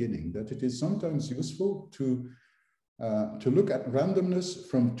in the beginning, that it is sometimes useful to look at randomness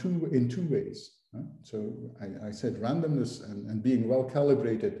in two ways. Right? So I said randomness and being well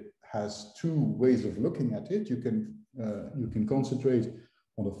calibrated has two ways of looking at it. You can concentrate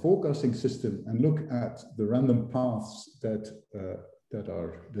on a forecasting system and look at the random paths that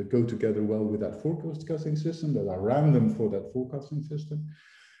go together well with that forecasting system, that are random for that forecasting system.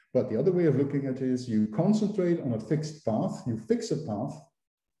 But the other way of looking at it is you concentrate on a fixed path, you fix a path,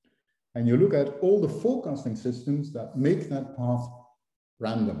 and you look at all the forecasting systems that make that path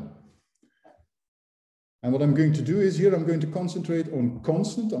random. And what I'm going to do is here, I'm going to concentrate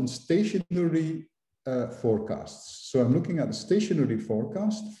on stationary forecasts. So I'm looking at a stationary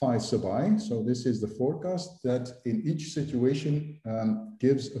forecast, phi sub I. So this is the forecast that in each situation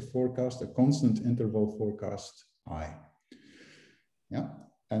gives a forecast, a constant interval forecast I. Yeah.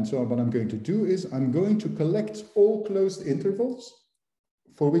 And so what I'm going to do is I'm going to collect all closed intervals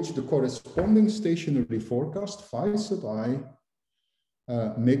for which the corresponding stationary forecast, phi sub I,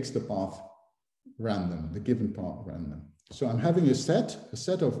 makes the path random, the given path random. So I'm having a set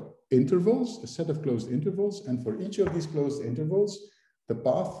of intervals, a set of closed intervals, and for each of these closed intervals, the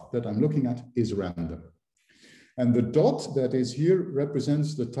path that I'm looking at is random. And the dot that is here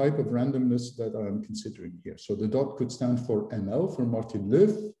represents the type of randomness that I'm considering here. So the dot could stand for ML, for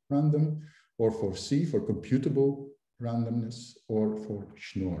Martin-Löf random, or for C, for computable randomness, or for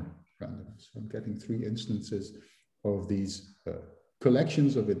Schnorr randomness. I'm getting three instances of these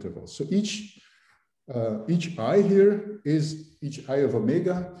collections of intervals. So each I here is, each I of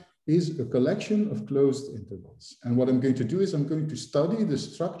omega is a collection of closed intervals. And what I'm going to do is I'm going to study the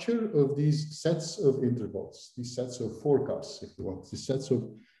structure of these sets of intervals, these sets of forecasts, if you want, these sets of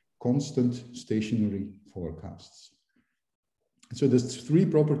constant stationary forecasts. So there's three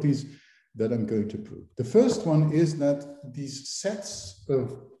properties that I'm going to prove. The first one is that these sets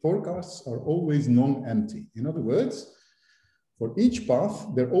of forecasts are always non-empty. In other words, for each path,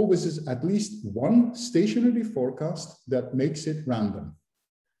 there always is at least one stationary forecast that makes it random.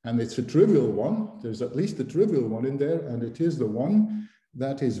 And it's a trivial one. There's at least a trivial one in there, and it is the one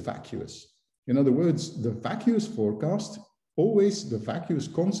that is vacuous. In other words, the vacuous forecast, always the vacuous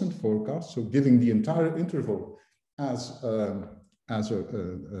constant forecast, so giving the entire interval as a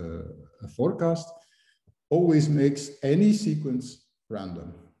forecast, always makes any sequence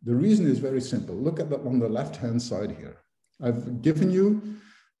random. The reason is very simple. Look at that on the left-hand side here. I've given you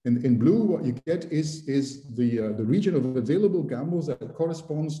In blue, what you get is the region of available gambles that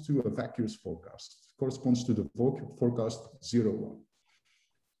corresponds to a vacuous forecast, corresponds to the forecast 0, 1.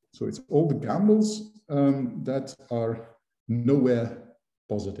 So it's all the gambles that are nowhere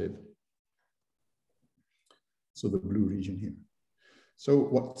positive. So the blue region here. So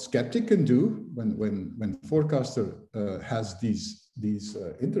what skeptic can do when forecaster has these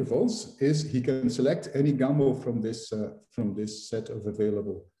intervals is he can select any gamble from this set of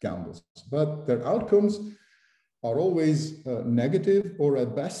available gambles, but their outcomes are always negative or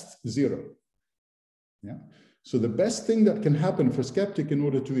at best 0. Yeah. So the best thing that can happen for skeptic in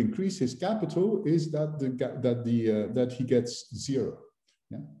order to increase his capital is that he gets 0.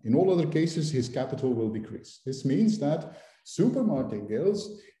 Yeah. In all other cases, his capital will decrease. This means that super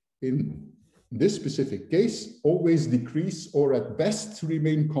martingales in this specific case always decrease or at best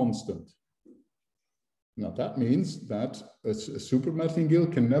remain constant. Now that means that a super martingale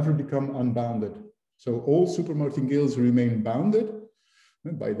can never become unbounded. So all super martingales remain bounded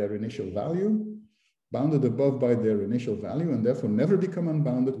by their initial value, bounded above by their initial value, and therefore never become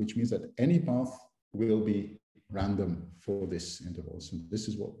unbounded, which means that any path will be random for this interval. So this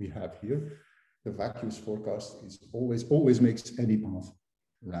is what we have here. The vacuous forecast is always makes any path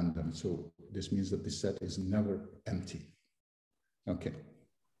random. So this means that the set is never empty. Okay.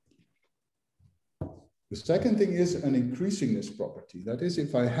 The second thing is an increasingness property. That is,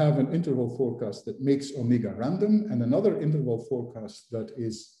 if I have an interval forecast that makes omega random and another interval forecast that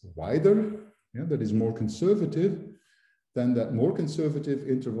is wider, yeah, that is more conservative, then that more conservative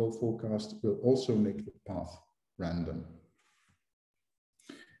interval forecast will also make the path random.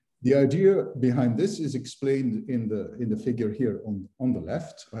 The idea behind this is explained in the figure here on the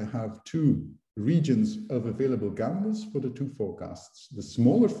left. I have 2 regions of available gambles for the 2 forecasts. The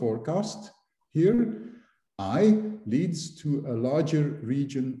smaller forecast here, I, leads to a larger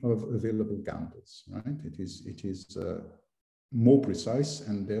region of available gambles, right? It is more precise,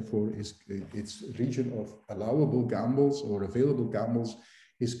 and therefore its region of allowable gambles or available gambles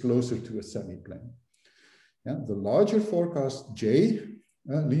is closer to a semi-plane. Yeah, the larger forecast J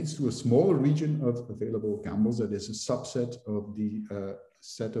leads to a smaller region of available gambles that is a subset of the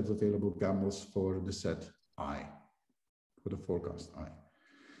set of available gambles for the set I, for the forecast I.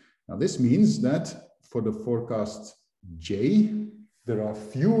 Now this means that for the forecast J, there are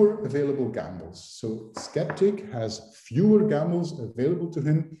fewer available gambles. So skeptic has fewer gambles available to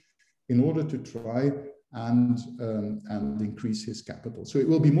him in order to try and increase his capital. So it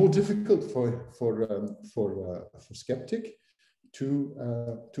will be more difficult for skeptic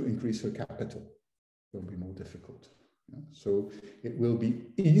to increase her capital. It will be more difficult. Yeah? So it will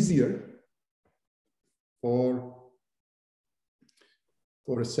be easier for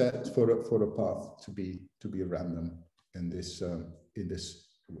a path to be random in this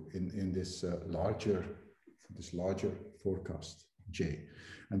larger forecast J.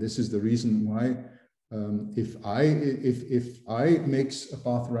 And this is the reason why if I makes a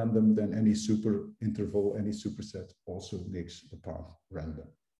path random, then any super interval, any superset also makes the path random.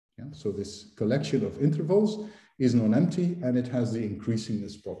 Yeah? So this collection of intervals is non-empty and it has the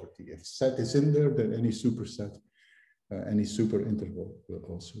increasingness property. If set is in there, then any superset, any super interval will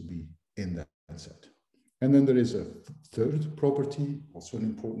also be in that set. And then there is a third property, also an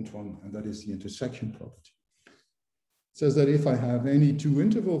important one, and that is the intersection property. It says that if I have any 2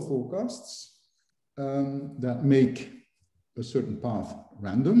 interval forecasts that make a certain path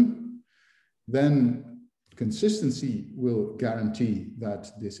random, then consistency will guarantee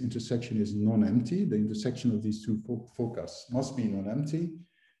that this intersection is non-empty. The intersection of these 2 forecasts must be non-empty.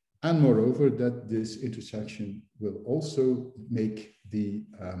 And moreover, that this intersection will also make the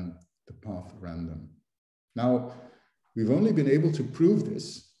path random. Now, we've only been able to prove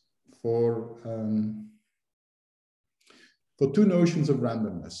this for 2 notions of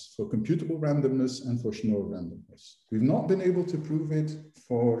randomness, for computable randomness and for Schnorr randomness. We've not been able to prove it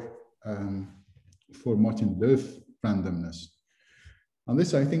for Martin-Löf randomness. And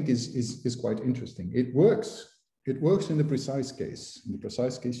this, I think, is quite interesting. It works. It works in the precise case. In the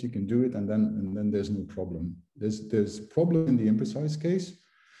precise case, you can do it, and then there's no problem. There's a problem in the imprecise case.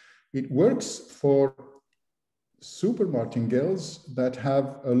 It works for super martingales that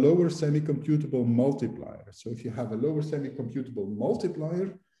have a lower semi-computable multiplier. So if you have a lower semi-computable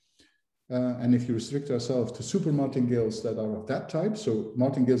multiplier, and if you restrict ourselves to super martingales that are of that type, so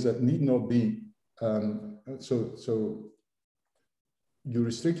martingales that need not be, so you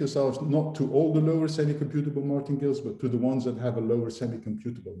restrict yourselves not to all the lower semi-computable martingales, but to the ones that have a lower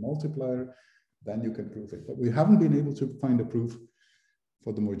semi-computable multiplier, then you can prove it. But we haven't been able to find a proof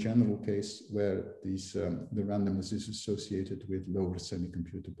for the more general case where these, the randomness is associated with lower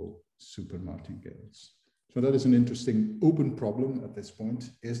semi-computable super martingales. So that is an interesting open problem at this point.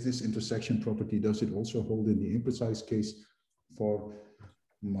 Is this intersection property, does it also hold in the imprecise case for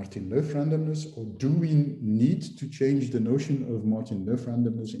Martin-Löf randomness, or do we need to change the notion of Martin-Löf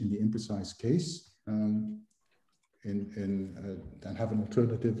randomness in the imprecise case and have an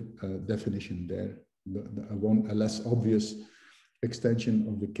alternative definition there, a less obvious extension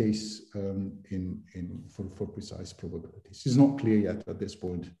of the case for precise probabilities? It's not clear yet at this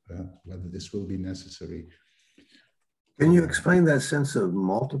point whether this will be necessary. Can you explain that sense of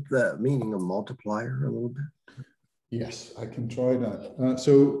that meaning of multiplier a little bit? Yes, I can try that.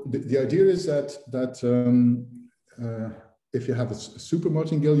 So the idea is that if you have a super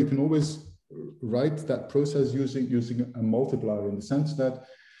martingale, you can always write that process using a multiplier, in the sense that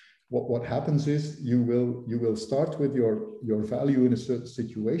what happens is you will start with your value in a certain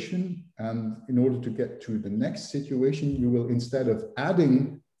situation, and in order to get to the next situation, you will, instead of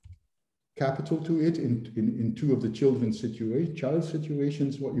adding capital to it in two of the child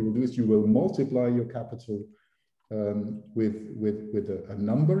situations, what you will do is you will multiply your capital with a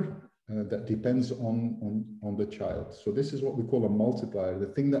number that depends on the child. So this is what we call a multiplier, the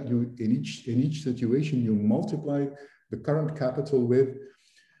thing that you in each situation you multiply the current capital with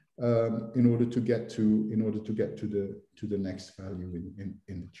in order to get to the next value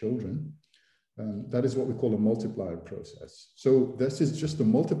in the children. That is what we call a multiplier process. So this is just a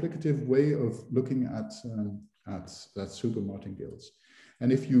multiplicative way of looking at super martingales.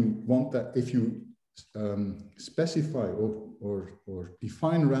 And if you want that, if you specify or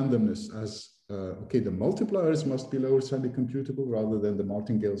define randomness as okay, the multipliers must be lower semi-computable rather than the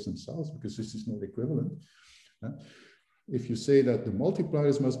martingales themselves, because this is not equivalent. If you say that the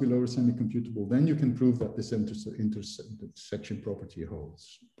multipliers must be lower semi-computable, then you can prove that this intersection property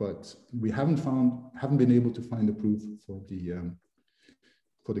holds. But we haven't been able to find a proof for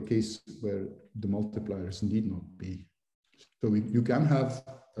the case where the multipliers need not be. So you can have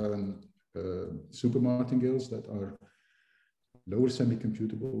super martingales that are lower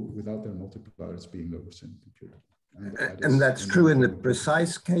semi-computable without their multipliers being lower semi-computable. And that's true in the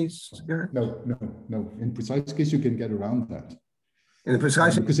precise case, Gert? No. In precise case, you can get around that. In the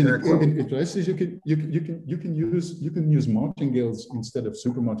precise because in precise case, you can use martingales instead of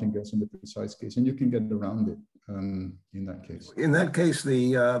super martingales in the precise case, and you can get around it in that case. In that case,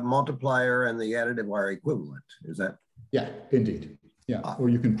 the multiplier and the additive are equivalent. Is that? Yeah, indeed. Yeah, or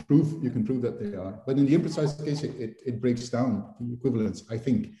you can prove that they are. But in the imprecise case, it breaks down the equivalence, I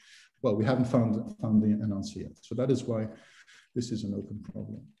think. Well, we haven't found an answer yet. So that is why this is an open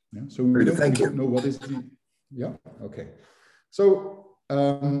problem. Yeah. So we don't know what is the, yeah, okay. So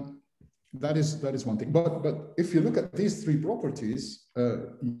that is one thing. But if you look at these three properties,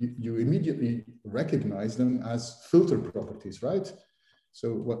 you immediately recognize them as filter properties, right?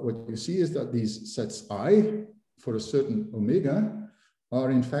 So what you see is that these sets I for a certain omega are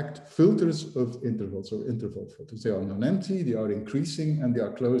in fact filters of intervals, or interval filters. They are non-empty, they are increasing, and they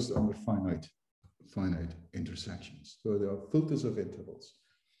are closed under finite intersections. So they are filters of intervals.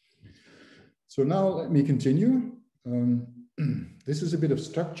 So now let me continue. This is a bit of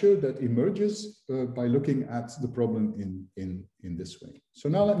structure that emerges by looking at the problem in this way. So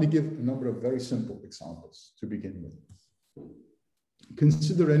now let me give a number of very simple examples to begin with.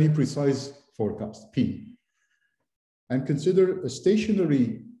 Consider any precise forecast, P. And consider a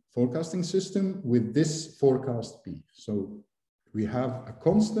stationary forecasting system with this forecast P. So we have a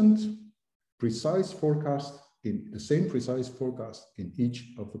constant precise forecast in the same precise forecast in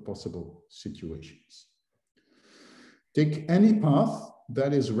each of the possible situations. Take any path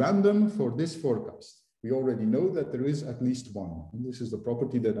that is random for this forecast. We already know that there is at least one. And this is the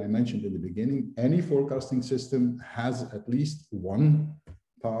property that I mentioned in the beginning. Any forecasting system has at least one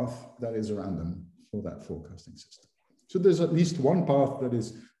path that is random for that forecasting system. So there's at least one path that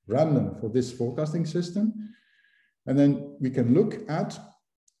is random for this forecasting system. And then we can look at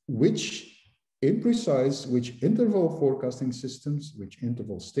which interval forecasting systems, which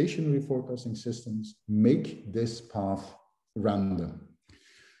interval stationary forecasting systems make this path random.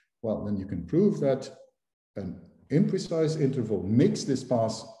 Well, then you can prove that an imprecise interval makes this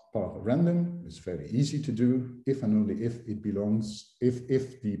path random. It's very easy to do if and only if it belongs,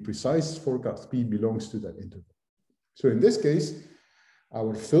 if the precise forecast P belongs to that interval. So in this case,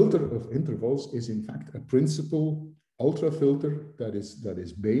 our filter of intervals is in fact a principal ultra filter that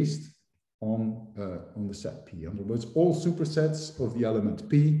is based on the set P. In other words, all supersets of the element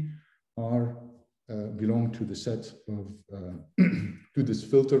P are belong to the set of to this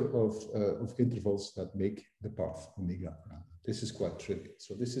filter of intervals that make the path omega random. This is quite trivial.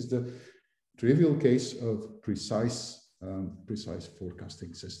 So this is the trivial case of precise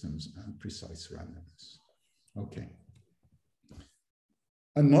forecasting systems and precise randomness. Okay.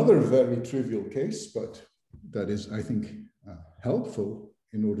 Another very trivial case, but that is, I think, helpful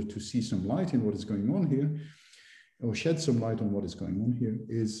in order to see some light in what is going on here, or shed some light on what is going on here,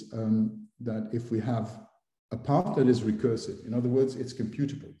 is that if we have a path that is recursive, in other words, it's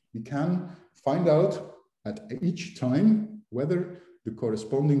computable, we can find out at each time whether the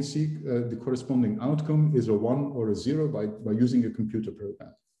corresponding outcome is a 1 or a 0 by using a computer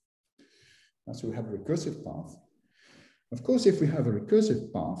program. And so we have a recursive path. Of course, if we have a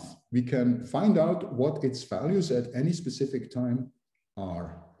recursive path, we can find out what its values at any specific time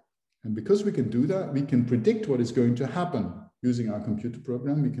are. And because we can do that, we can predict what is going to happen using our computer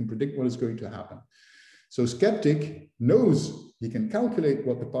program. We can predict what is going to happen. So Skeptic knows, he can calculate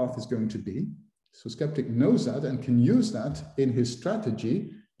what the path is going to be. So Skeptic knows that and can use that in his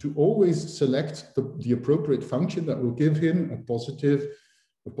strategy to always select the appropriate function that will give him a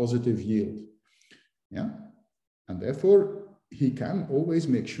positive yield. Yeah. And therefore, he can always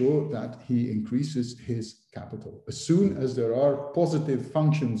make sure that he increases his capital as soon as there are positive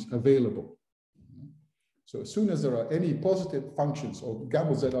functions available. So as soon as there are any positive functions or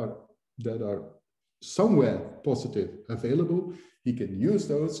gambles that are somewhere positive available, he can use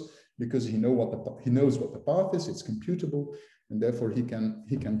those because he knows what the path is. It's computable, and therefore he can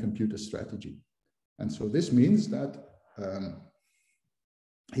compute a strategy. And so this means that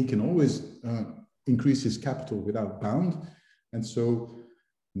he can always increase his capital without bound, and so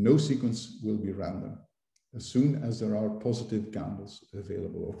no sequence will be random as soon as there are positive gambles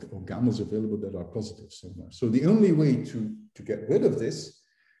available, or gambles available that are positive somewhere. So the only way to get rid of this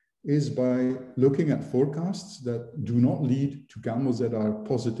is by looking at forecasts that do not lead to gambles that are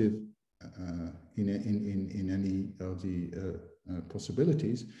positive in any of the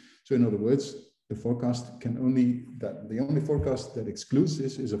possibilities. So in other words, the only forecast that excludes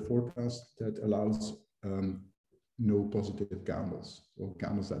this is a forecast that allows no positive gambles, or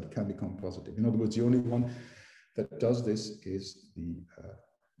gambles that can become positive. In other words, the only one that does this is the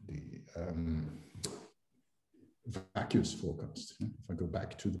vacuous forecast. If I go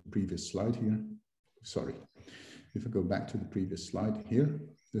back to the previous slide here, if I go back to the previous slide here,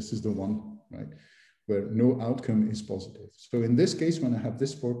 this is the one, right, where no outcome is positive. So in this case, when I have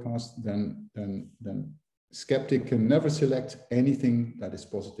this forecast, then Skeptic can never select anything that is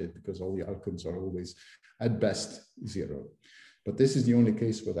positive because all the outcomes are always at best 0. But this is the only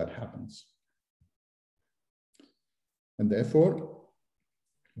case where that happens. And therefore,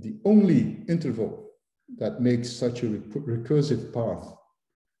 the only interval that makes such a recursive path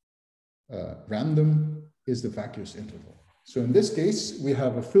random is the vacuous interval. So in this case, we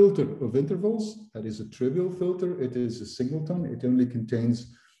have a filter of intervals. That is a trivial filter. It is a singleton. It only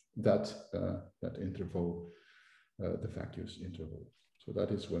contains that interval, the vacuous interval. So that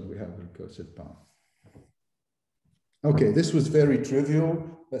is when we have a recursive path. Okay, this was very trivial.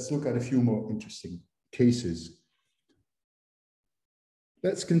 Let's look at a few more interesting cases.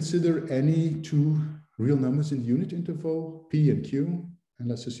 Let's consider any two real numbers in the unit interval, P and Q, and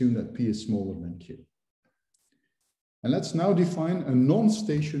let's assume that P is smaller than Q. And let's now define a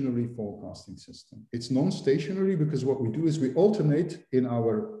non-stationary forecasting system. It's non-stationary because what we do is we alternate in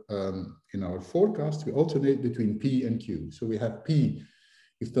our forecast, we alternate between P and Q. So we have P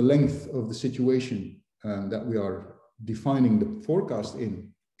if the length of the situation that we are defining the forecast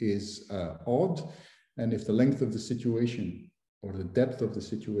in is odd, and if the length of the situation or the depth of the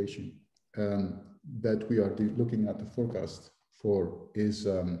situation that we are looking at the forecast for is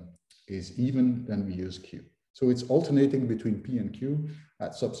even, then we use Q. So it's alternating between P and Q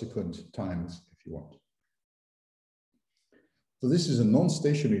at subsequent times, if you want. So this is a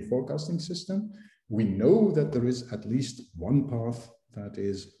non-stationary forecasting system. We know that there is at least one path that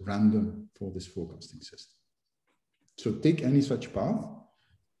is random for this forecasting system. So take any such path,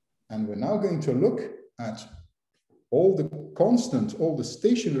 and we're now going to look at all the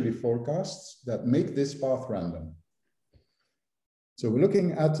stationary forecasts that make this path random. So we're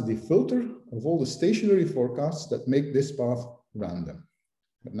looking at the filter of all the stationary forecasts that make this path random.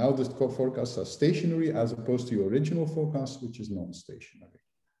 But now the forecasts are stationary as opposed to your original forecast, which is non-stationary.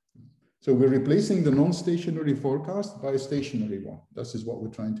 So we're replacing the non-stationary forecast by a stationary one. This is what we're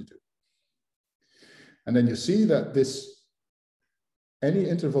trying to do. And then you see that any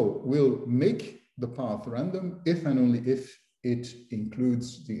interval will make the path random if and only if it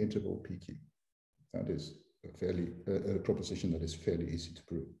includes the interval PQ. That is a proposition that is fairly easy to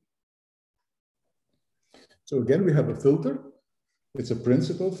prove. So again, we have a filter It's a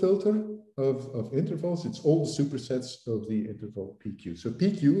principal filter of intervals. It's all the supersets of the interval PQ. So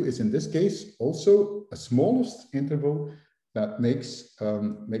PQ is in this case also a smallest interval that makes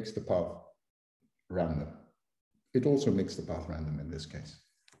the path random. It also makes the path random in this case.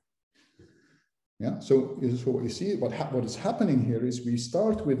 Yeah, so what you see, what is happening here is we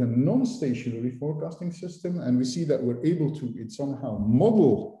start with a non-stationary forecasting system, and we see that we're able to somehow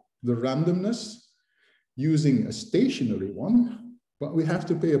model the randomness using a stationary one, but we have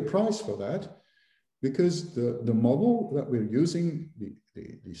to pay a price for that because the model that we're using,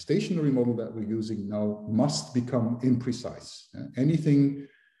 the stationary model that we're using now must become imprecise.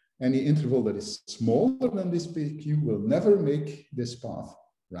 Any interval that is smaller than this PQ will never make this path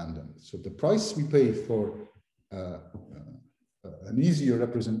random. So the price we pay for an easier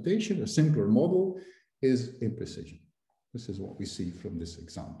representation, a simpler model, is imprecision. This is what we see from this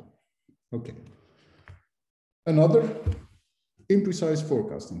example. Okay. Another imprecise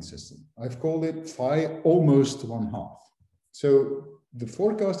forecasting system. I've called it phi almost 1/2. So the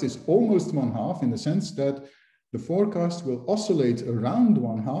forecast is almost 1/2 in the sense that the forecast will oscillate around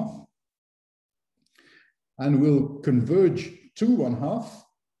 1/2 and will converge to 1/2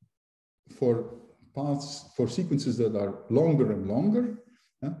 for paths, for sequences that are longer and longer,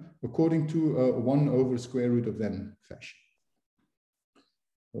 according to a 1 over square root of n fashion.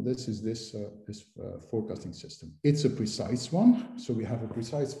 So this is this forecasting system. It's a precise one. So we have a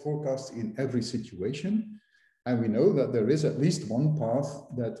precise forecast in every situation. And we know that there is at least one path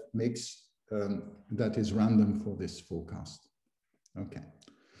that makes, that is random for this forecast. Okay.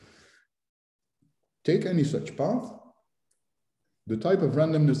 Take any such path. The type of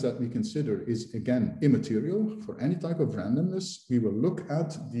randomness that we consider is, again, immaterial. For any type of randomness, we will look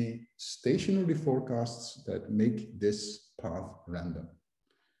at the stationary forecasts that make this path random.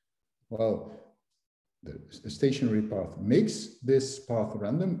 Well, the stationary path makes this path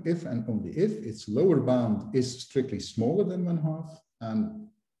random if and only if its lower bound is strictly smaller than 1/2 and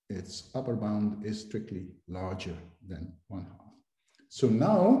its upper bound is strictly larger than 1/2. So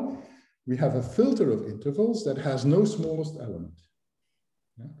now we have a filter of intervals that has no smallest element.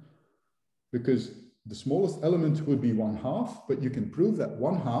 Yeah? Because the smallest element would be 1/2, but you can prove that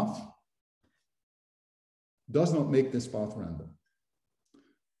 1/2 does not make this path random.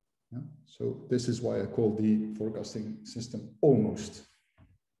 Yeah? So this is why I call the forecasting system almost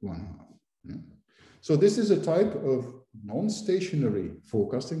 1/2. Yeah? So this is a type of non-stationary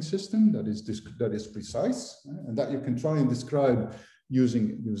forecasting system that is precise, and that you can try and describe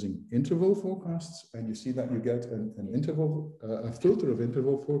using interval forecasts, and you see that you get a filter of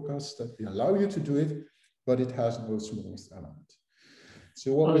interval forecasts that allow you to do it, but it has no smallest element.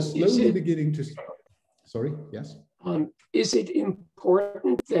 So what we're slowly beginning to, sorry, yes? Is it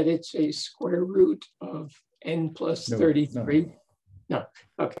important that it's a square root of n plus 33? No.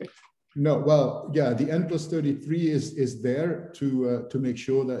 Okay. No, well, yeah, the n plus 33 is there to make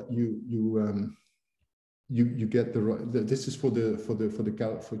sure that you get the right. This is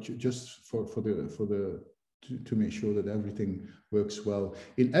to make sure that everything works well.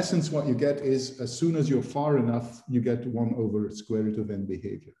 In essence, what you get is as soon as you're far enough, you get 1 over square root of n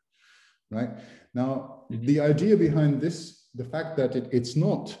behavior. Right? Now, the idea behind this, the fact that it's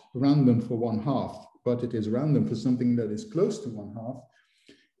not random for 1/2, but it is random for something that is close to 1/2,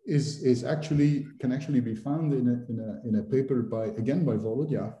 can actually be found in a paper by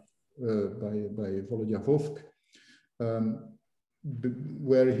Volodya, by Volodya Vovk,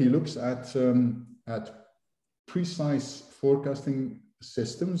 where he looks at precise forecasting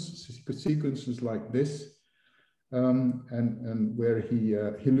systems, sequences like this. And where he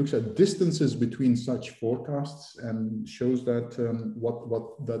looks at distances between such forecasts and shows that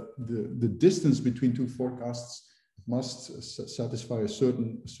the distance between two forecasts must satisfy a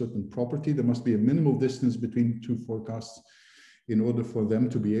certain property. There must be a minimal distance between two forecasts in order for them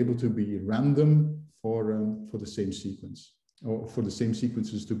to be able to be random for the same sequence, or for the same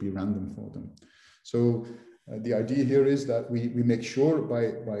sequences to be random for them. So the idea here is that we make sure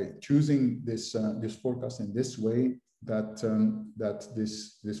by choosing this forecast in this way that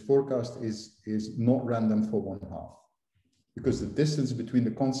this forecast is not random for 1/2, because the distance between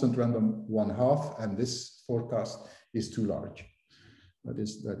the constant random 1/2 and this forecast is too large. That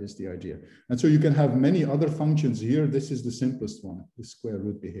is the idea. And so you can have many other functions here. This is the simplest one, the square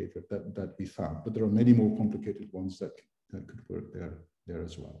root behavior that we found, but there are many more complicated ones that could work there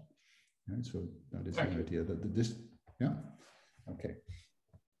as well. Right, so that is the idea that this, yeah, okay.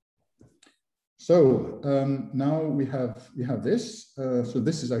 So now we have this. So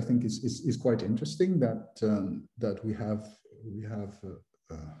this is, I think, is quite interesting that we have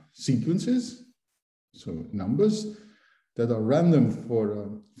sequences, so numbers that are random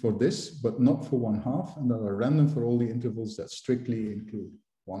for this, but not for 1/2, and that are random for all the intervals that strictly include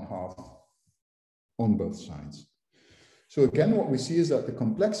 1/2 on both sides. So again, what we see is that the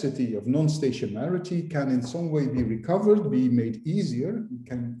complexity of non-stationarity can in some way be recovered, be made easier. We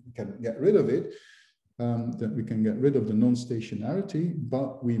can get rid of it, that we can get rid of the non-stationarity,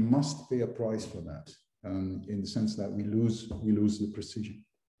 but we must pay a price for that, in the sense that we lose the precision.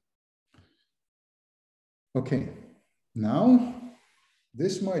 Okay, now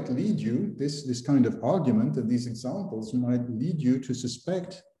this might lead you, this kind of argument and these examples might lead you to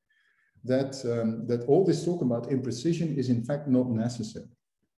suspect that, that all this talk about imprecision is in fact not necessary,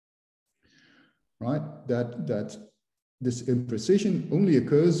 right? That this imprecision only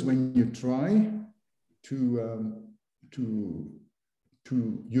occurs when you try to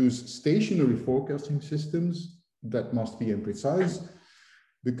use stationary forecasting systems that must be imprecise,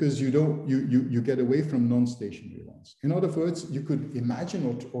 because you get away from non-stationary ones. In other words, you could imagine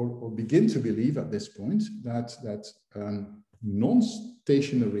or begin to believe at this point that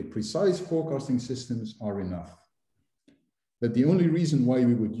non-stationary precise forecasting systems are enough. That the only reason why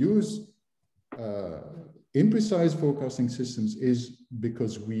we would use imprecise forecasting systems is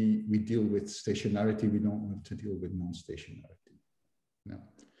because we deal with stationarity. We don't want to deal with non-stationarity. No.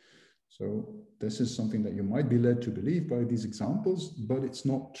 So this is something that you might be led to believe by these examples, but it's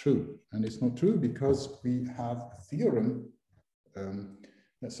not true. And it's not true because we have a theorem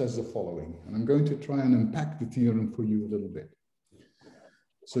that says the following. And I'm going to try and unpack the theorem for you a little bit.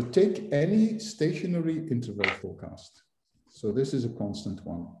 So take any stationary interval forecast. So this is a constant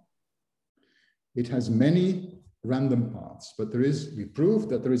one. It has many random paths, but we proved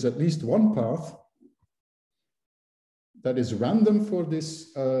that there is at least one path that is random for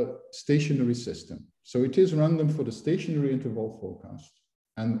this stationary system. So it is random for the stationary interval forecast.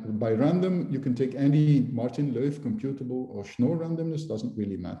 And by random, you can take any Martin-Löf, computable, or Schnorr randomness, doesn't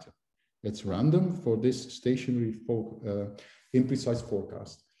really matter. It's random for this stationary imprecise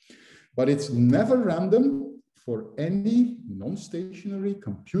forecast. But it's never random for any non-stationary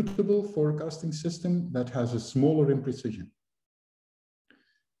computable forecasting system that has a smaller imprecision.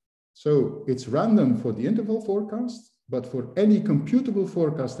 So it's random for the interval forecast, but for any computable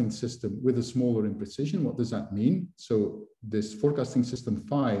forecasting system with a smaller imprecision. What does that mean? So this forecasting system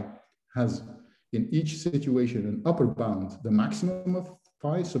phi has in each situation an upper bound, the maximum of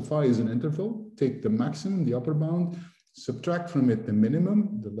phi. So phi is an interval. Take the maximum, the upper bound, subtract from it the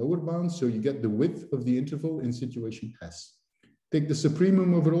minimum, the lower bound. So you get the width of the interval in situation S. Take the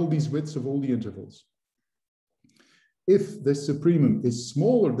supremum over all these widths of all the intervals. If the supremum is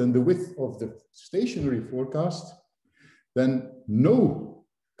smaller than the width of the stationary forecast, then no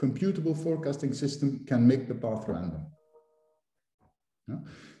computable forecasting system can make the path random. Yeah?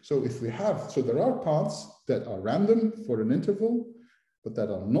 So if we have, so there are paths that are random for an interval, but that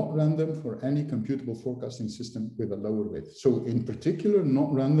are not random for any computable forecasting system with a lower width. So in particular,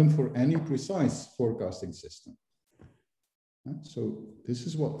 not random for any precise forecasting system. Yeah? So this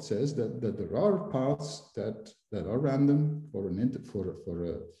is what says that there are paths that are random for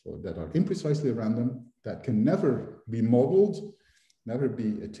that are imprecisely random, that can never be modeled, never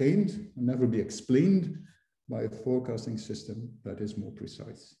be attained, never be explained by a forecasting system that is more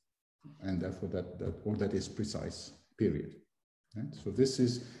precise, and therefore that is precise, period. Right? So this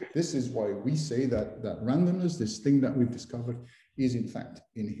is why we say that randomness, this thing that we've discovered, is in fact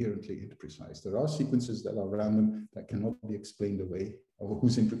inherently imprecise. There are sequences that are random that cannot be explained away, or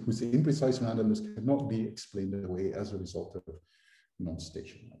whose imprecise randomness cannot be explained away as a result of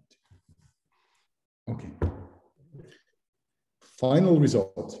non-stationarity. Okay. Final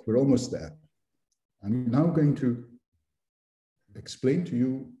result. We're almost there. I'm now going to explain to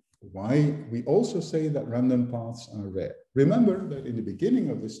you why we also say that random paths are rare. Remember that in the beginning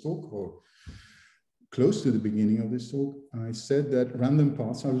of this talk, or close to the beginning of this talk, I said that random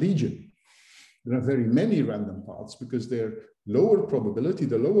paths are legion. There are very many random paths because their lower probability,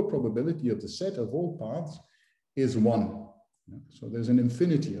 the lower probability of the set of all paths is 1. So there's an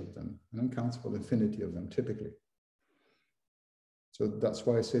infinity of them, an uncountable infinity of them typically. So that's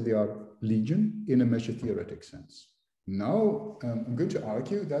why I say they are legion in a measure theoretic sense. Now, I'm going to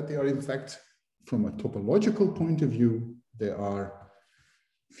argue that they are, in fact, from a topological point of view, they are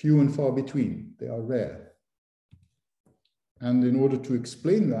few and far between. They are rare. And in order to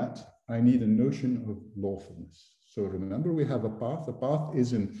explain that, I need a notion of lawfulness. So remember, we have a path. A path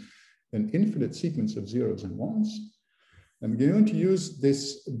is an infinite sequence of zeros and ones. I'm going to use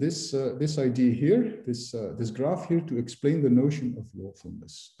this idea here, this graph here, to explain the notion of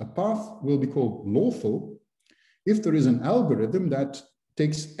lawfulness. A path will be called lawful if there is an algorithm that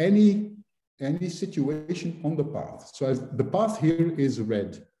takes any any situation on the path. So the path here is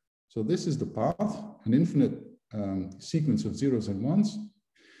red. So this is the path, an infinite sequence of zeros and ones.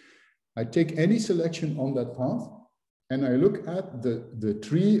 I take any selection on that path, and I look at the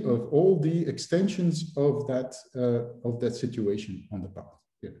tree of all the extensions of that situation on the path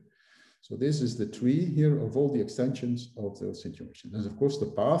here. So this is the tree here of all the extensions of those situations. And of course, the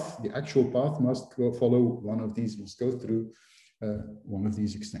path, the actual path must follow one of these, must go through one of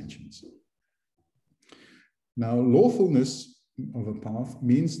these extensions. Now, lawfulness of a path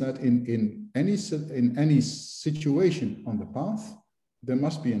means that in any situation on the path, there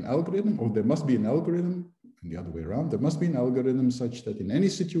must be an algorithm, or there must be an algorithm, and the other way around, there must be an algorithm such that in any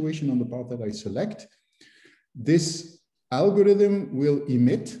situation on the path that I select, this algorithm will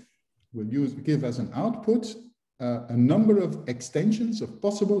emit, give as an output a number of extensions, of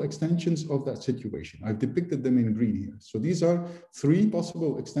possible extensions of that situation. I've depicted them in green here. So these are 3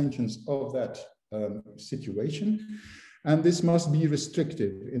 possible extensions of that situation. And this must be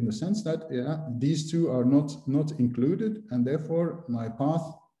restrictive in the sense that these 2 are not included, and therefore my path,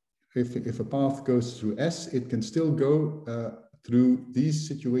 if a path goes through S, it can still go through these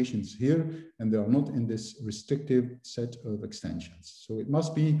situations here, and they are not in this restrictive set of extensions. So it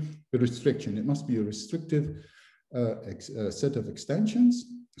must be a restriction. It must be a restrictive set of extensions.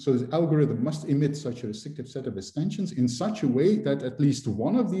 So the algorithm must emit such a restrictive set of extensions in such a way that at least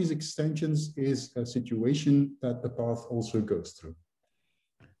one of these extensions is a situation that the path also goes through.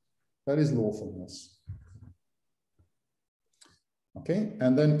 That is lawfulness. Okay,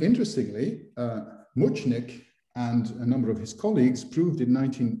 and then interestingly, Muchnik and a number of his colleagues proved in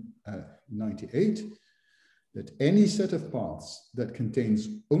 1998 that any set of paths that contains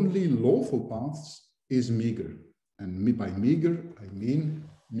only lawful paths is meager. And by meager, I mean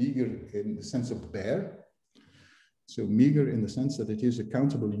meager in the sense of bare. So meager in the sense that it is a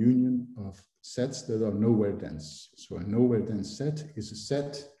countable union of sets that are nowhere dense. So a nowhere dense set is a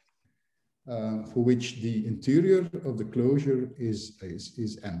set for which the interior of the closure is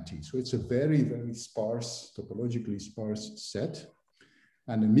empty. So it's a very, very sparse, topologically sparse set.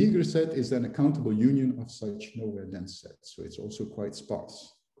 And a meager set is then a countable union of such nowhere dense sets. So it's also quite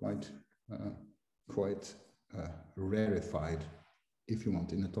sparse, quite rarefied, if you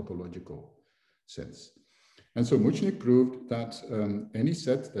want, in a topological sense. And so Muchnik proved that any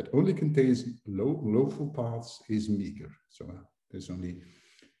set that only contains lawful paths is meager. So there's only,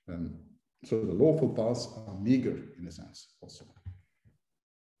 so the lawful paths are meager in a sense also.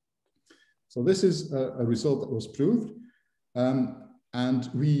 So this is a result that was proved. And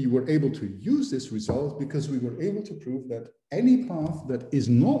we were able to use this result because we were able to prove that any path that is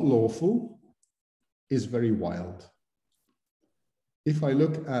not lawful is very wild. If I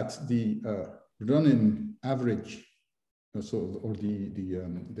look at the run-in average, or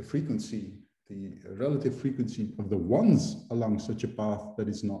the frequency, the relative frequency of the ones along such a path that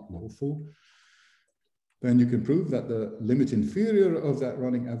is not lawful, then you can prove that the limit inferior of that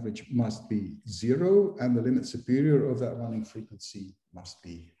running average must be 0, and the limit superior of that running frequency must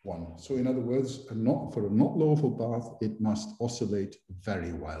be 1. So in other words, for a not lawful path, it must oscillate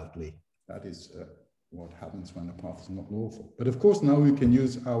very wildly. That is what happens when a path is not lawful. But of course, now we can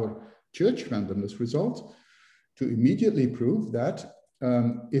use our Church randomness result to immediately prove that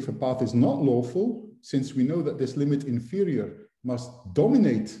if a path is not lawful, since we know that this limit inferior must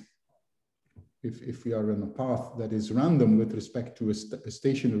dominate, if we are on a path that is random with respect to a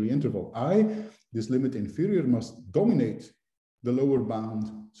stationary interval I, this limit inferior must dominate the lower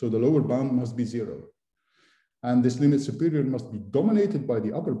bound. So the lower bound must be 0. And this limit superior must be dominated by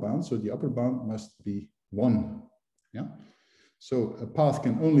the upper bound. So the upper bound must be 1. Yeah. So a path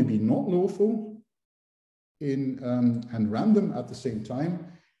can only be not lawful and random at the same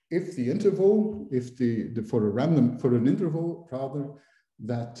time if the interval, for an interval rather,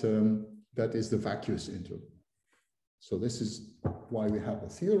 that is the vacuous interval. So this is why we have a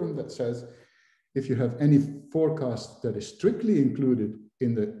theorem that says if you have any forecast that is strictly included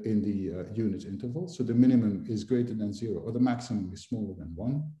in the unit interval, so the minimum is greater than 0 or the maximum is smaller than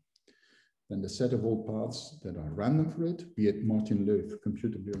 1, then the set of all paths that are random for it, be it Martin-Löf,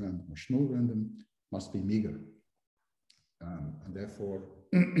 computably random, or Schnorr random, must be meager. And therefore,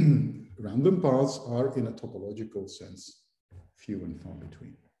 random paths are, in a topological sense, few and far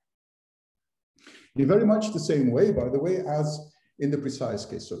between. In very much the same way, by the way, as in the precise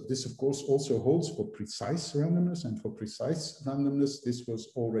case. So this, of course, also holds for precise randomness, and for precise randomness, this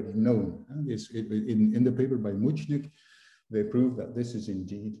was already known. In the paper by Muchnik, they proved that this is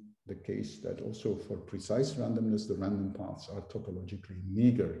indeed the case, that also for precise randomness, the random paths are topologically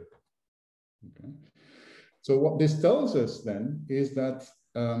meager. Okay. So what this tells us then is that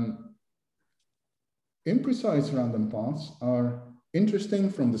imprecise random paths are interesting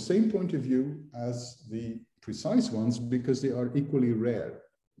from the same point of view as the precise ones because they are equally rare.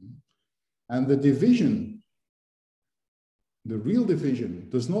 And the division, the real division,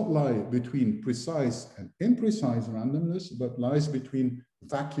 does not lie between precise and imprecise randomness, but lies between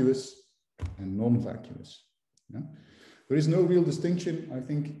vacuous and non-vacuous. Yeah? There is no real distinction, I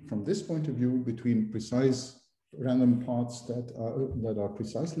think, from this point of view between precise random paths that are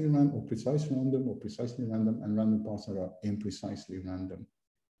precisely random or precise random or precisely random and random paths that are imprecisely random.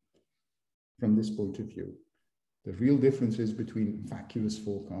 From this point of view, the real difference is between vacuous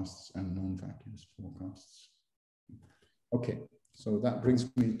forecasts and non-vacuous forecasts. Okay, so that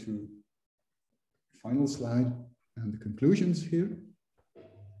brings me to the final slide and the conclusions here.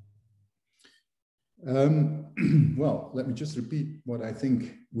 Well, let me just repeat what I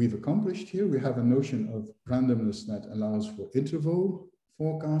think we've accomplished here. We have a notion of randomness that allows for interval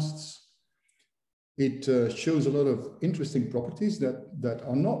forecasts. It shows a lot of interesting properties that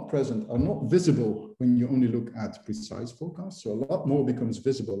are not present, are not visible when you only look at precise forecasts. So a lot more becomes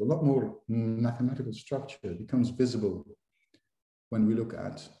visible, a lot more mathematical structure becomes visible when we look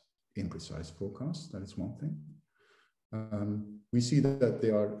at imprecise forecasts. That is one thing. We see that they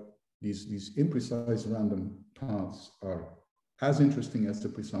are these imprecise random paths are as interesting as the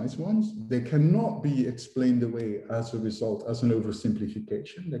precise ones. They cannot be explained away as a result, as an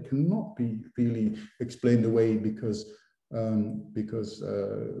oversimplification. They cannot be really explained away because the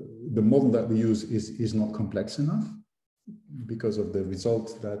model that we use is not complex enough, because of the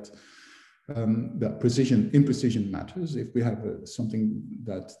result that imprecision matters. If we have something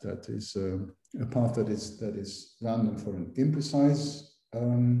that is a path that is random for an imprecise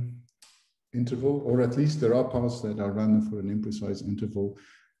interval, or at least there are paths that are random for an imprecise interval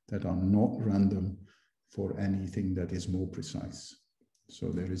that are not random for anything that is more precise. So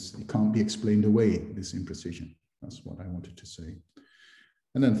it can't be explained away, this imprecision. That's what I wanted to say.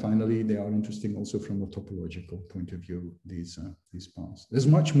 And then finally, they are interesting also from a topological point of view, these paths. There's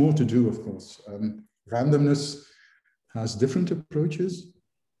much more to do, of course. Randomness has different approaches.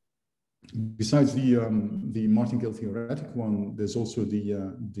 Besides the martingale-theoretic one, there's also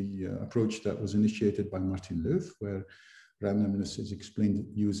the approach that was initiated by Martin-Löf, where randomness is explained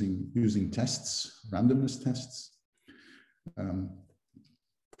using tests, randomness tests,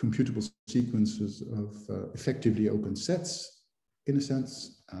 computable sequences of effectively open sets, in a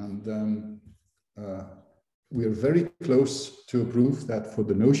sense. And we are very close to a proof that for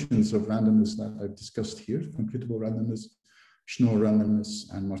the notions of randomness that I've discussed here, computable randomness, Schnorr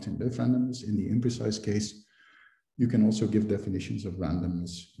randomness, and Martin-Löf randomness, in the imprecise case, you can also give definitions of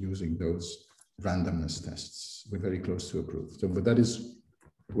randomness using those randomness tests. We're very close to a proof. So, but that is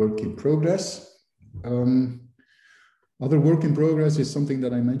work in progress. Other work in progress is something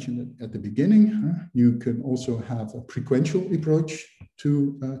that I mentioned at the beginning. You can also have a frequential approach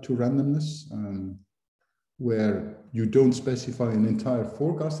to randomness, where you don't specify an entire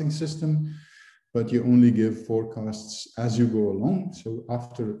forecasting system, but you only give forecasts as you go along. So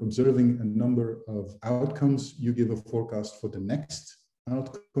after observing a number of outcomes, you give a forecast for the next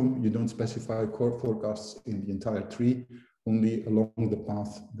outcome. You don't specify core forecasts in the entire tree, only along the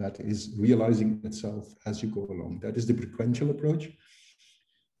path that is realizing itself as you go along. That is the frequential approach.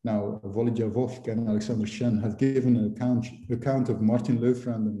 Now, Volodya Vovk and Alexander Shen have given an account of Martin-Löf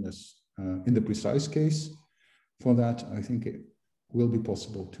randomness in the precise case. For that, I think it will be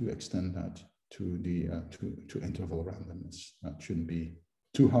possible to extend that to the to interval randomness. That shouldn't be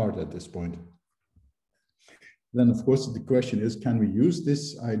too hard at this point. Then, of course, the question is, can we use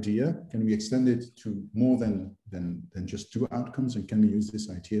this idea? Can we extend it to more than just two outcomes? And can we use this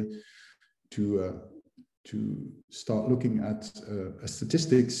idea to start looking at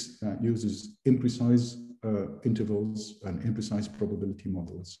statistics that uses imprecise intervals and imprecise probability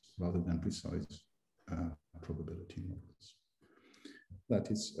models rather than precise probability models? That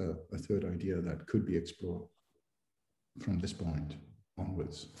is a third idea that could be explored from this point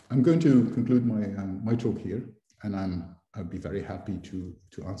onwards. I'm going to conclude my talk here, and I'd be very happy to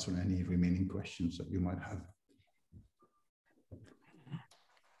answer any remaining questions that you might have.